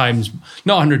 100 times,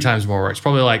 not 100 times more work. It's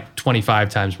probably like 25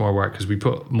 times more work because we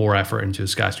put more effort into a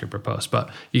skyscraper post.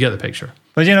 But you get the picture.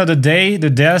 But the day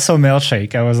I saw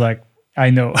Mailshake, I was like, I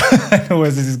know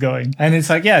where this is going. And it's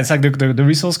like, the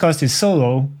resource cost is so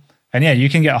low. And you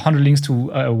can get 100 links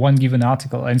to one given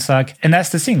article. And it's like, and that's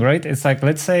the thing, right? It's like,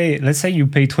 let's say you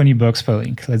pay $20 per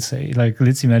link. Let's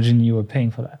imagine you were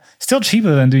paying for that. Still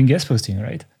cheaper than doing guest posting,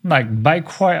 right? Like by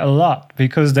quite a lot,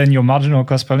 because then your marginal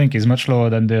cost per link is much lower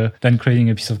than creating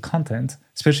a piece of content,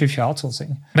 especially if you're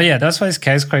outsourcing. But that's why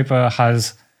Skyscraper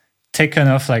has taken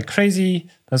off like crazy.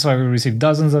 That's why we receive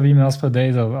dozens of emails per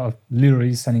day of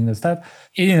literally sending the stuff.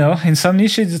 In some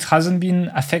niches, it hasn't been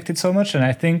affected so much. And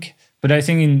I think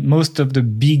in most of the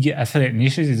big affiliate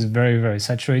niches, it's very, very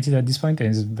saturated at this point, and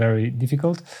it's very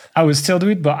difficult. I would still do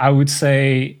it, but I would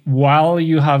say while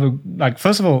you have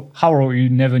first of all, Howro, you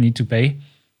never need to pay.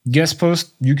 Guest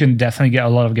post, you can definitely get a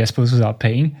lot of guest posts without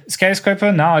paying.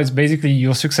 Skyscraper, now it's basically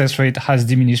your success rate has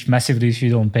diminished massively if you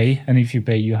don't pay. And if you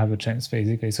pay, you have a chance,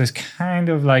 basically. So it's kind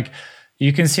of like,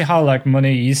 you can see how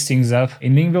money eats things up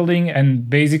in link building. And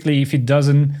basically, if it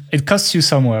doesn't, it costs you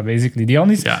somewhere, basically.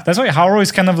 That's why Howro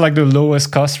is kind of like the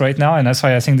lowest cost right now. And that's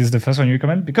why I think this is the first one you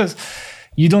recommend, because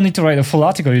you don't need to write a full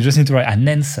article. You just need to write an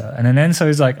answer. And an answer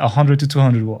is like 100 to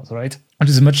 200 words, right? Which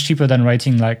is much cheaper than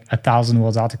writing like 1,000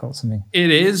 words article or something.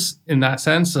 It is in that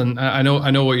sense. And I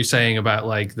know what you're saying about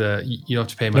like you don't have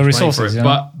to pay much money for it,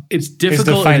 but it's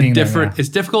difficult it's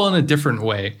difficult in a different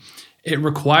way. It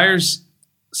requires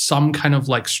some kind of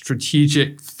like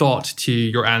strategic thought to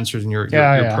your answers and your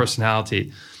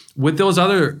personality. With those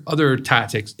other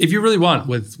tactics, if you really want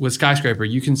with Skyscraper,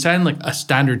 you can send like a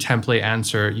standard template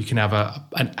answer. You can have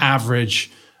an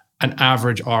average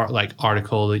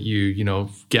article that you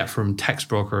get from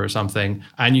Textbroker or something,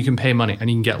 and you can pay money and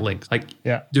you can get links.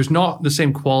 There's not the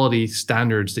same quality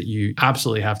standards that you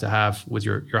absolutely have to have with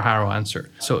your Howro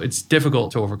answer. So it's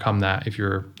difficult to overcome that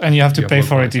and you have to pay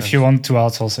for it if you want to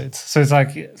outsource it. So it's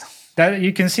like that.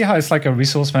 You can see how it's like a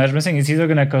resource management thing. It's either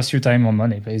going to cost you time or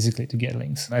money, basically, to get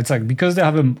links. It's like, because they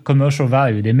have a commercial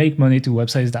value, they make money to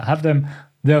websites that have them.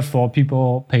 Therefore,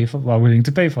 people are willing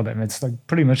to pay for them. It's like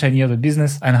pretty much any other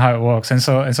business and how it works. And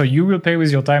so you will pay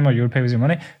with your time or you will pay with your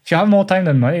money. If you have more time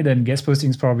than money, then guest posting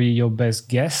is probably your best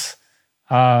guess,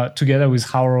 together with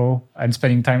Howro and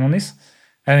spending time on this.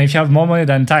 And if you have more money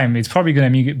than time, it's probably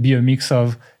going to be a mix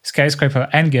of Skyscraper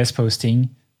and guest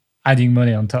posting adding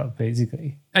money on top,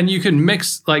 basically. And you can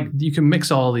mix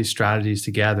all these strategies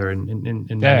together in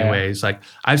many ways. Like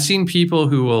I've seen people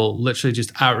who will literally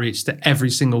just outreach to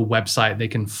every single website they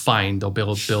can find. They'll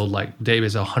build like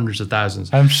database of hundreds of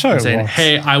thousands. I'm sure. Saying,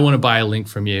 hey, I want to buy a link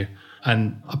from you.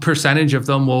 And a percentage of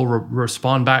them will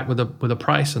respond back with a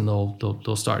price, and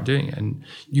they'll start doing it. And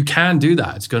you can do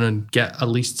that. It's going to get at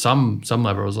least some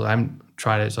levels. I haven't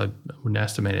tried it, so I wouldn't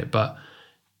estimate it. But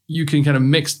you can kind of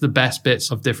mix the best bits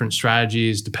of different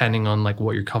strategies depending on like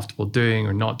what you're comfortable doing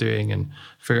or not doing, and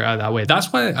figure it out that way.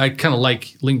 That's why I kind of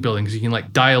like link building, because you can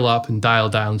like dial up and dial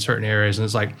down certain areas, and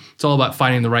it's all about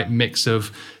finding the right mix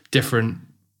of different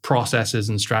processes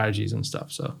and strategies and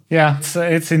stuff. So yeah,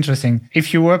 it's interesting.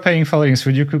 If you were paying for links,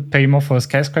 would you could pay more for a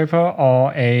skyscraper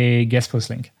or a guest post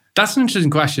link? That's an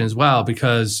interesting question as well,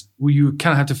 because you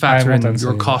kind of have to factor in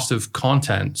your cost of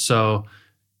content. So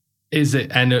do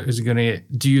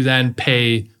you then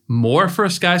pay more for a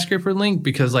skyscraper link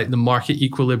because like the market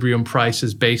equilibrium price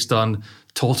is based on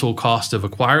total cost of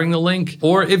acquiring the link?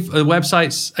 Or if a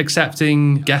website's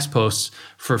accepting guest posts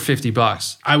for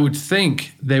 $50, I would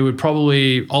think they would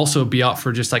probably also be up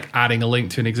for just like adding a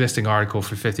link to an existing article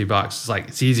for $50. It's like,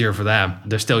 it's easier for them.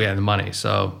 They're still getting the money.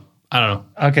 So I don't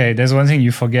know. Okay, there's one thing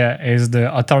you forget is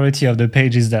the authority of the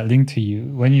pages that link to you.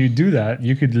 When you do that,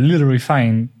 you could literally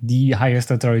find the highest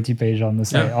authority page on the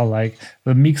site, or like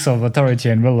the mix of authority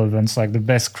and relevance, like the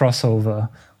best crossover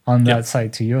on that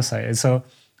site to your site. And so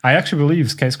I actually believe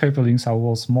skyscraper links are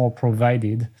worth more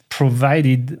provided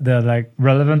they're like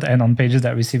relevant and on pages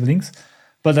that receive links.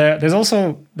 But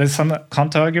there's some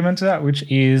counter argument to that, which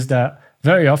is that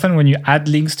very often when you add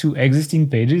links to existing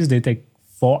pages, they take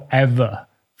forever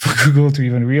for Google to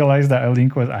even realize that a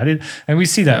link was added. And we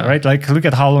see that, right? Like look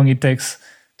at how long it takes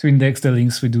to index the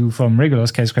links we do from regular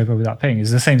skyscraper without paying. It's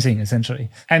the same thing essentially.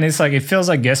 And it's like, it feels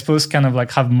like guest posts kind of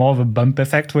like have more of a bump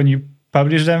effect when you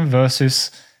publish them versus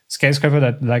skyscraper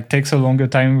that like takes a longer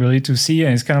time really to see,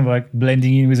 and it's kind of like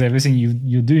blending in with everything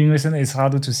you're doing with it. It's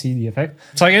harder to see the effect.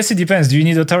 So I guess it depends. Do you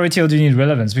need authority or do you need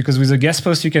relevance? Because with a guest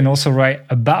post, you can also write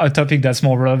about a topic that's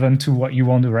more relevant to what you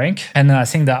want to rank. And I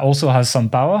think that also has some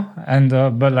power. And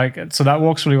but like, so that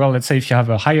works really well. Let's say if you have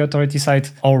a high authority site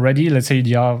already, let's say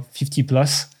you are 50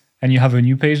 plus and you have a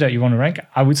new page that you want to rank,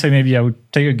 I would say maybe I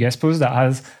would take a guest post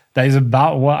that is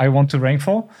about what I want to rank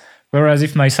for. Whereas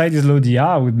if my site is low DR,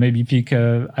 I would maybe pick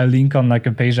a link on like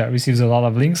a page that receives a lot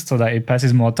of links so that it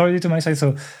passes more authority to my site.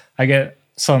 So I get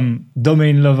some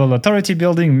domain level authority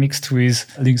building mixed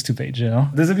with links to page,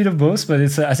 There's a bit of both, but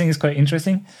I think it's quite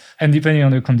interesting. And depending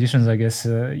on the conditions, I guess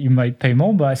you might pay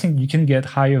more, but I think you can get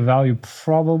higher value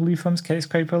probably from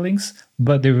skyscraper links,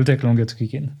 but they will take longer to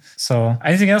kick in. So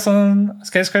anything else on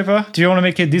skyscraper? Do you want to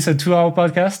make this a 2-hour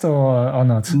podcast or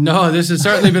not? No, this has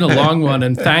certainly been a long one.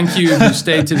 And thank you if you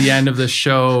stayed to the end of the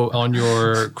show on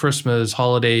your Christmas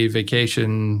holiday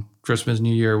vacation, Christmas,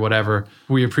 New Year, whatever.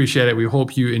 We appreciate it. We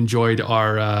hope you enjoyed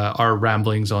our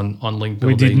ramblings on link building.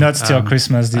 We did not steal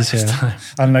Christmas this year,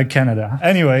 unlike Canada.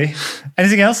 Anyway,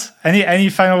 anything else? Any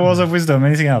final words of wisdom?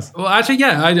 Anything else? Well, actually,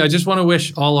 yeah. I just want to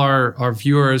wish all our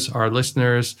viewers, our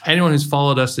listeners, anyone who's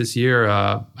followed us this year,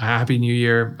 a happy New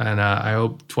Year, and I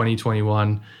hope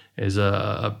 2021 is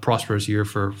a prosperous year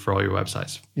for all your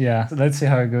websites. Yeah, let's see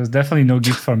how it goes. Definitely no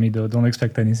gift for me though. Don't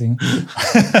expect anything.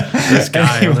 This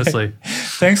guy, anyway, honestly.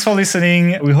 Thanks for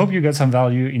listening. We hope you got some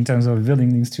value in terms of building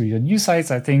links to your new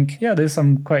sites. I think, there's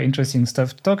some quite interesting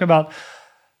stuff to talk about.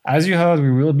 As you heard,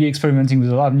 we will be experimenting with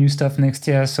a lot of new stuff next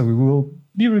year. So we will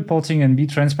be reporting and be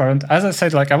transparent. As I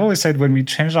said, like I've always said, when we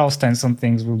change our stance on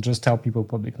things, we'll just tell people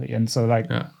publicly. And so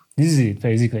this is it,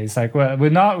 basically. It's like, well, we're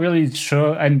not really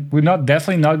sure, and we're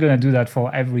definitely not going to do that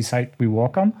for every site we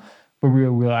work on, but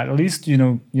we'll at least,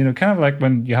 kind of like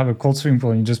when you have a cold swimming pool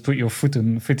and you just put your foot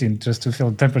in just to feel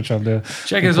the temperature of the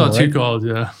check is not too cold,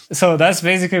 yeah. So that's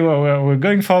basically what we're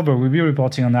going for, but we'll be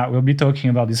reporting on that. We'll be talking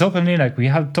about this openly, like we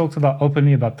have talked about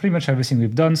openly about pretty much everything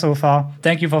we've done so far.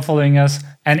 Thank you for following us.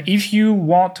 And if you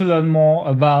want to learn more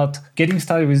about getting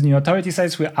started with new authority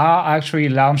sites, we are actually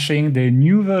launching the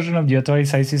new version of the authority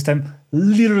site system.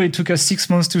 Literally took us 6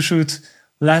 months to shoot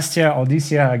last year or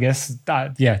this year, I guess.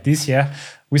 This year.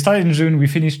 We started in June. We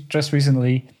finished just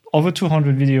recently. Over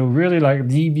 200 video, really like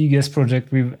the biggest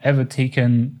project we've ever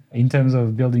taken in terms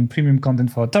of building premium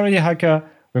content for Authority Hacker.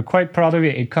 We're quite proud of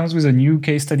it. It comes with a new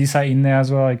case study site in there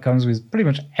as well. It comes with pretty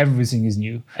much everything is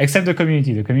new, except the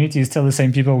community. The community is still the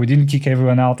same people. We didn't kick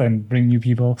everyone out and bring new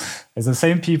people. It's the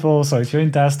same people. So if you're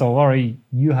in TAS, don't worry,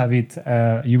 you have it.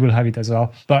 You will have it as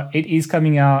well. But it is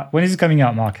coming out. When is it coming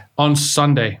out, Mark? On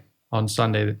Sunday.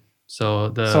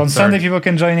 So on Sunday, people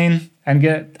can join in and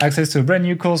get access to a brand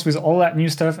new course with all that new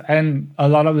stuff and a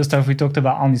lot of the stuff we talked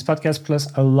about on this podcast, plus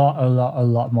a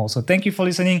lot more. So thank you for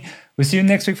listening. We'll see you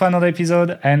next week for another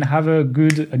episode, and have a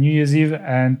good New Year's Eve,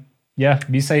 and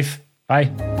be safe.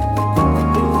 Bye.